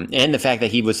 And the fact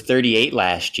that he was 38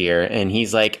 last year, and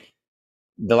he's like,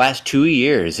 the last 2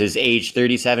 years, his age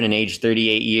 37 and age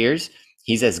 38 years,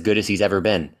 he's as good as he's ever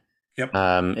been. Yep.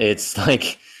 It's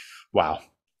like, wow.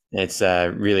 It's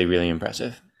really, really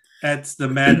impressive. That's the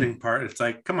maddening part. It's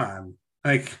like, come on.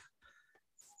 Like,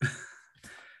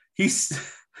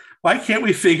 why can't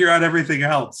we figure out everything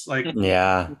else? Like,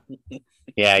 yeah.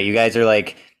 Yeah, you guys are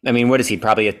like, I mean, what is he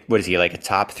like a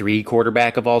top 3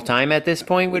 quarterback of all time at this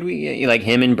point? Would we like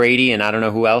him and Brady and I don't know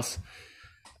who else?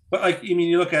 But like, I mean,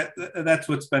 you look at that's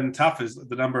what's been tough is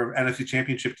the number of NFC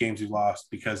Championship games we've lost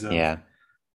because of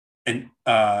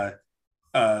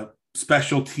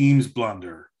special teams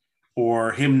blunder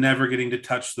or him never getting to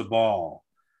touch the ball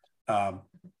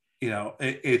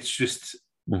It's just.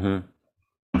 Mm-hmm.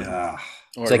 Uh,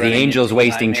 It's like the Angels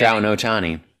wasting Trout and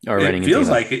Ohtani, or it feels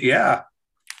like it. Yeah.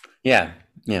 Yeah.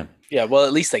 Yeah, well,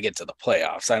 at least they get to the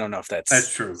playoffs. I don't know if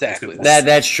that's true. Exactly.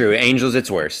 That's true. Angels,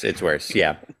 it's worse.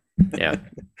 Yeah. Yeah.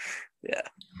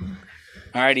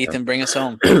 All right, Ethan, bring us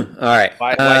home. All right.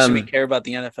 Why should we care about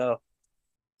the NFL?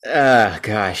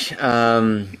 Gosh.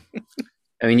 I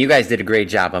mean, you guys did a great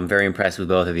job. I'm very impressed with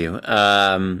both of you.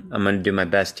 I'm going to do my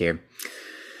best here.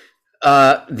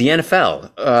 The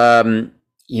NFL,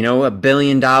 $1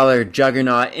 billion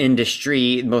juggernaut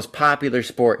industry, most popular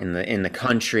sport in the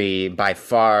country by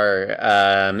far,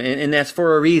 and that's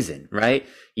for a reason, right?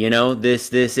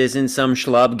 This isn't some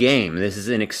schlub game. This is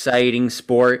an exciting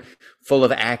sport, full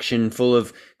of action, full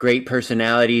of great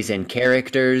personalities and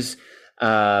characters.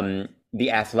 The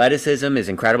athleticism is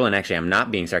incredible, and actually, I'm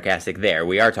not being sarcastic there.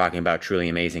 We are talking about truly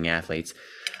amazing athletes.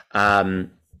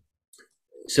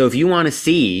 So if you want to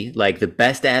see like the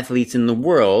best athletes in the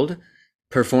world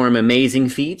perform amazing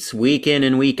feats week in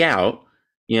and week out,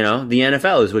 the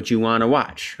NFL is what you want to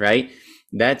watch, right?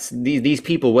 That's these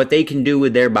people, what they can do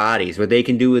with their bodies, what they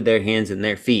can do with their hands and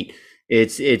their feet.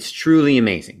 It's truly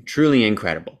amazing, truly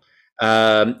incredible.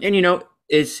 And you're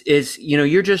just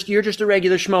a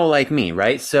regular schmo like me,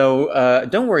 right? So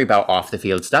don't worry about off the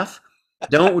field stuff.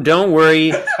 Don't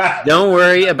worry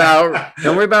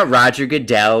about Roger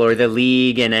Goodell or the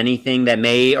league and anything that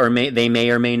may or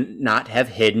may not have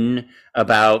hidden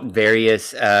about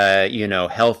various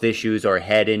health issues or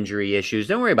head injury issues.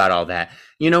 Don't worry about all that.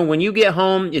 When you get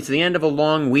home, it's the end of a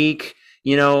long week,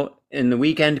 and the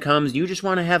weekend comes, you just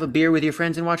want to have a beer with your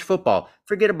friends and watch football.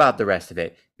 Forget about the rest of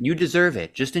it. You deserve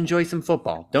it. Just enjoy some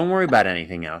football. Don't worry about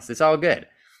anything else. It's all good.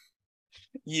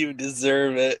 You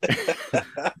deserve it.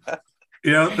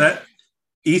 That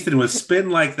Ethan was spin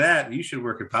like that. You should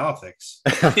work in politics.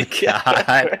 Oh,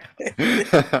 God.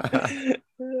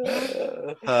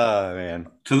 Oh, man.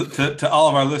 To all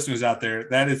of our listeners out there,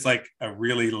 that is like a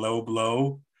really low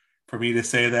blow for me to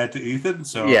say that to Ethan.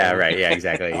 So yeah, right. Yeah,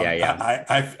 exactly. Yeah.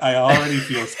 I already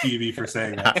feel skeevy for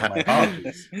saying that. So my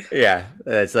apologies. Yeah,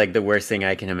 that's like the worst thing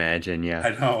I can imagine. Yeah,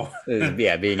 I know.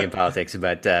 Yeah, being in politics,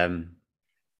 but I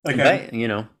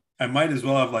might as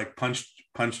well have like punched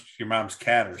your mom's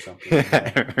cat or something.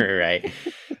 Right.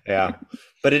 Yeah.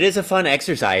 But it is a fun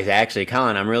exercise, actually,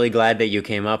 Colin. I'm really glad that you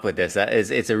came up with this.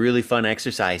 It's a really fun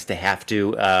exercise to have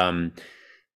to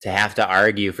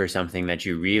argue for something that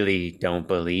you really don't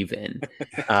believe in.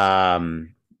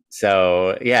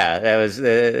 So yeah,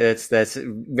 that's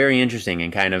very interesting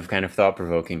and kind of thought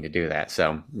provoking to do that.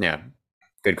 So yeah,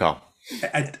 good call.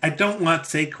 I don't want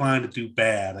Saquon to do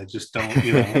bad. I just don't,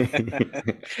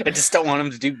 I just don't want him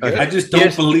to do good. I just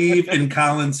don't believe in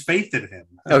Colin's faith in him.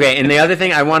 Okay, and the other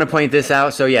thing, I want to point this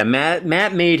out. So yeah,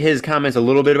 Matt made his comments a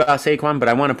little bit about Saquon, but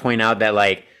I want to point out that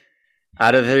like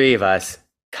out of the three of us,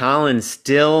 Colin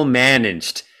still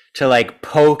managed to like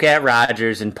poke at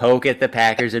Rodgers and poke at the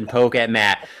Packers and poke at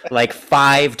Matt like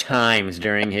 5 times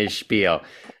during his spiel.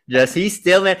 He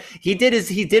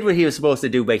did what he was supposed to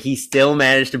do, but he still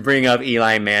managed to bring up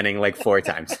Eli Manning like 4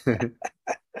 times.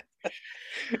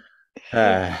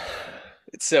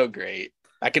 It's so great.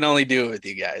 I can only do it with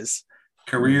you guys.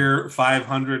 Career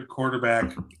 500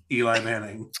 quarterback Eli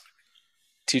Manning.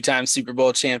 2-time Super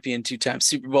Bowl champion, 2-time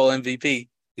Super Bowl MVP.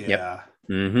 Yeah. Yep.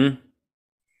 Mm-hmm.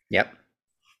 Yep.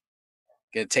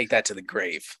 Gonna take that to the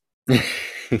grave.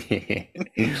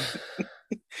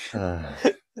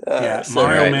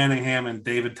 Mario Manningham and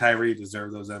David Tyree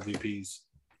deserve those MVPs.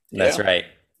 That's right.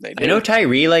 I know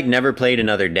Tyree like never played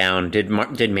another down. Did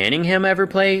Manningham ever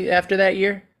play after that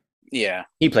year? Yeah,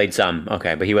 he played some.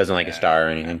 Okay, but he wasn't like a star or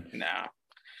anything.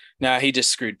 No, he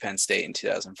just screwed Penn State in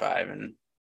 2005. And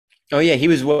oh yeah, he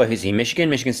was what? Is he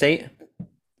Michigan State?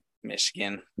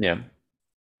 Michigan. Yeah.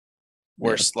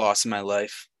 Worst loss in my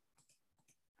life.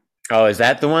 Oh, is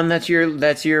that the one that's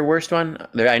your worst one?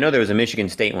 I know there was a Michigan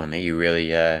State one that you really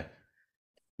you're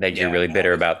really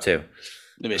bitter about too.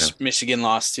 Michigan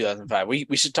lost 2005.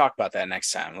 We should talk about that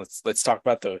next time. Let's talk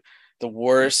about the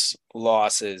worst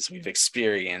losses we've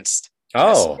experienced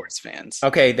as sports fans.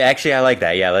 Okay, actually I like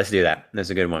that. Yeah, let's do that.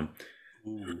 That's a good one.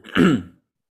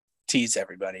 Tease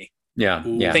everybody. Yeah.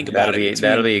 Yeah. Think about it.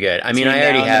 That'll be good. I mean, I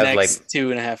already have like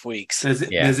 2.5 weeks. Does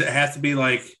it have to be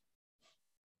like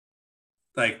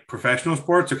professional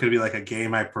sports, or could it be like a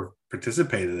game I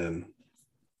participated in?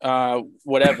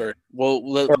 Whatever.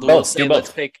 We'll say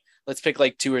let's pick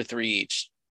like 2 or 3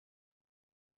 each.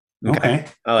 Okay.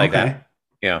 I like that.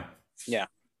 Yeah. Yeah.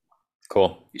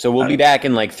 Cool. So we'll be back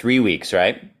in like 3 weeks,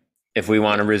 right? If we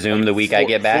want to resume the week I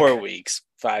get back. 4 weeks,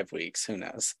 5 weeks, who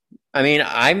knows? I mean,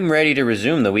 I'm ready to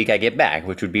resume the week I get back,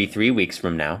 which would be 3 weeks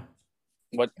from now.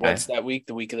 What's that week?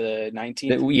 The week of the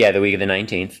 19th? Yeah, the week of the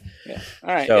 19th. Yeah.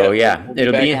 All right. So Yeah, yeah, we'll be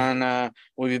it'll back be on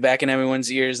we'll be back in everyone's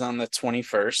ears on the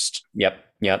 21st. yep.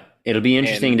 It'll be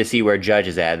interesting And to see where Judge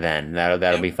is at then. That'll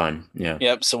Yep. be fun. Yeah.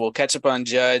 Yep. So we'll catch up on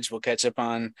Judge. We'll catch up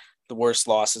on the worst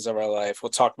losses of our life.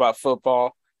 We'll talk about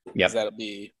football. Yep. That'll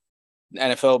be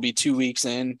NFL will be 2 weeks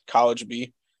in. College will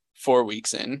be 4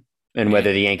 weeks in. And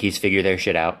whether the Yankees figure their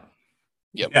shit out.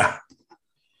 Yep. Yeah.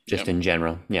 Just in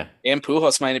general. Yeah. And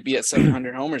Pujols might be at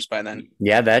 700 homers by then.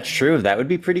 Yeah, that's true. That would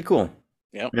be pretty cool.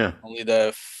 Yep. Yeah. Only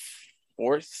the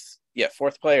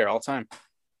fourth player all time.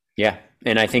 Yeah.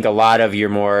 And I think a lot of your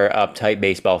more uptight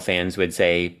baseball fans would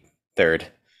say third.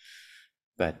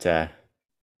 But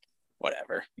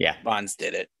Whatever. yeah. Bonds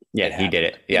did it. Yeah, he did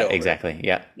it. Yeah, exactly.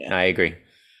 Yeah. I agree.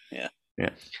 Yeah.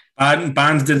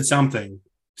 Bonds did something.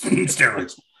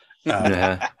 Steroids.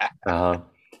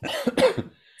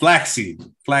 Flaxseed.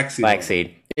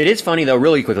 It is funny though,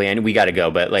 really quickly, and we got to go,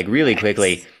 but like really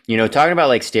quickly, talking about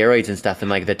like steroids and stuff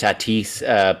and like the Tatis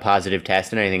positive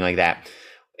test and anything like that.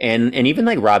 And even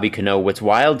like Robbie Cano, what's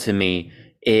wild to me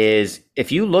is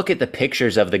if you look at the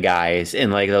pictures of the guys in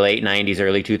like the late 90s,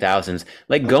 early 2000s,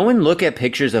 like go and look at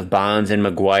pictures of Bonds and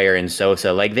McGuire and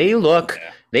Sosa, like they look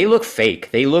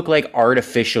fake. They look like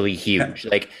artificially huge.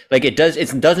 Like it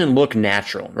doesn't look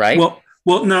natural, right?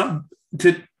 Well, no,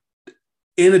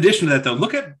 in addition to that though,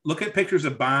 look at pictures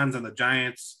of Bonds on the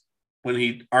Giants when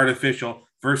he artificial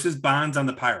versus Bonds on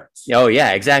the Pirates. Oh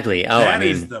yeah, exactly. Oh,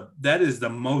 that is the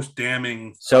most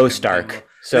damning. So stark.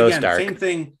 Stark. Same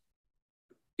thing.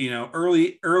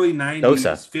 Early 90s,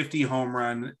 Sosa. 50 home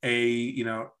run.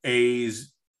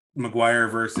 A's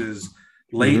McGuire versus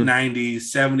late 90s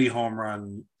 70 home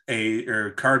run.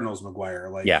 Cardinals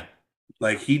McGuire.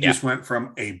 Like he just went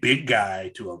from a big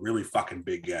guy to a really fucking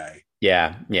big guy.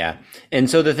 Yeah. And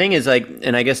so the thing is like,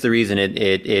 and I guess the reason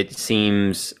it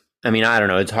seems, I mean, I don't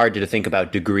know, it's hard to think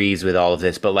about degrees with all of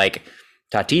this, but like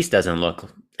Tatis doesn't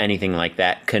look anything like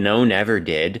that. Cano never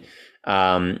did.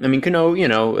 I mean, Cano,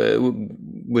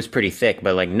 was pretty thick,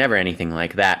 but like never anything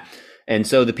like that. And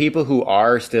so the people who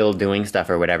are still doing stuff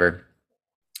or whatever,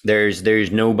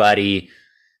 there's nobody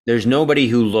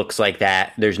who looks like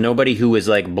that. There's nobody who is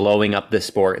like blowing up the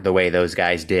sport the way those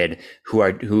guys did, who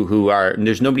are,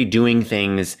 there's nobody doing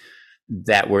things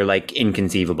that were like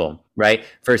inconceivable, right?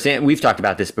 We've talked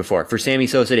about this before. For Sammy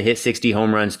Sosa to hit 60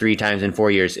 home runs 3 times in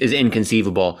 4 years is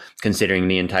inconceivable considering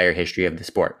the entire history of the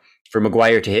sport. For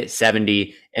McGuire to hit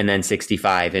 70 and then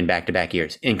 65 in back-to-back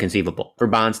years, inconceivable. For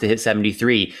Bonds to hit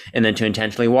 73 and then to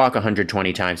intentionally walk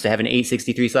 120 times, to have an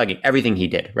 863 slugging, everything he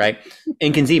did, right?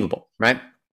 Inconceivable, right?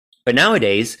 But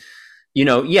nowadays,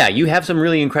 you have some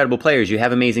really incredible players. You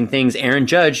have amazing things. Aaron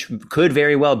Judge could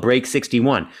very well break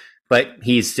 61, but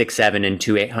he's 6'7" and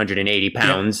 280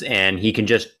 pounds, and he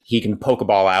can poke a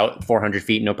ball out 400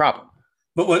 feet, no problem.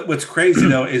 But what's crazy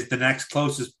though is the next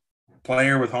closest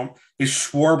player with home is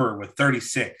Schwarber with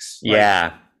 36.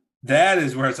 Yeah. That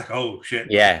is where it's like, oh shit.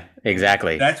 Yeah,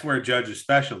 exactly. That's where Judge is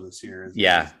special this year.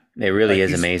 It really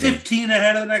is amazing. 15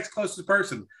 ahead of the next closest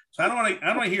person. So I don't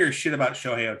want to hear shit about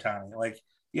Shohei Ohtani. Like,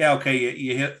 yeah, okay,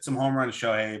 you hit some home runs,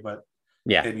 Shohei, but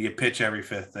and you pitch every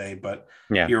 5th day. But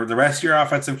the rest of your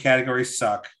offensive categories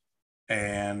suck,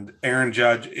 and Aaron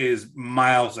Judge is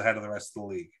miles ahead of the rest of the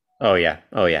league. Oh yeah,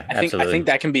 absolutely. I think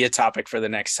that can be a topic for the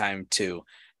next time too.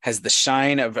 Has the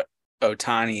shine of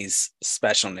Ohtani's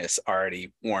specialness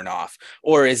already worn off,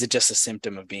 or is it just a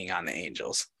symptom of being on the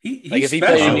Angels? If he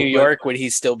played in New York, would he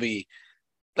still be?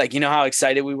 Like, how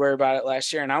excited we were about it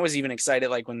last year. And I was even excited,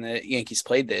 like when the Yankees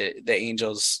played the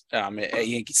Angels at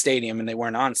Yankee Stadium and they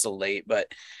weren't on so late, but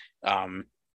I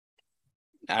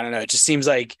don't know. It just seems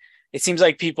like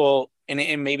people,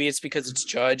 and maybe it's because it's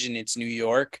Judge and it's New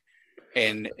York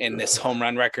and this home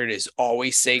run record is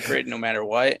always sacred no matter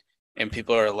what. And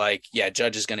people are like, yeah,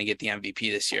 Judge is going to get the MVP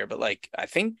this year. But like, I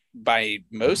think by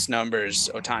most numbers,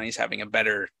 Ohtani's having a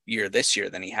better year this year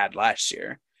than he had last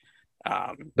year.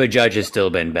 But Judge has still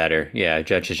been better. Yeah,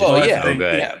 Judge is just so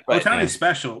good. Yeah, Ohtani's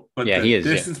special, but he is,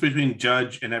 distance between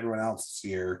Judge and everyone else this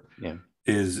year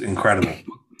is incredible.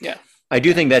 Yeah. I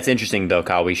do think that's interesting, though,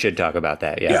 Kyle. We should talk about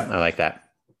that. Yeah, I like that.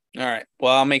 All right.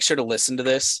 Well, I'll make sure to listen to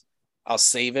this. I'll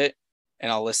save it,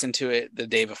 and I'll listen to it the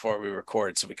day before we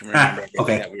record so we can remember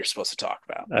everything that we were supposed to talk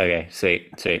about. Okay,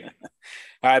 sweet.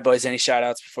 All right, boys. Any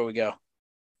shout-outs before we go?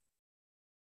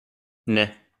 Nah.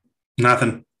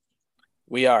 Nothing.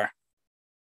 We are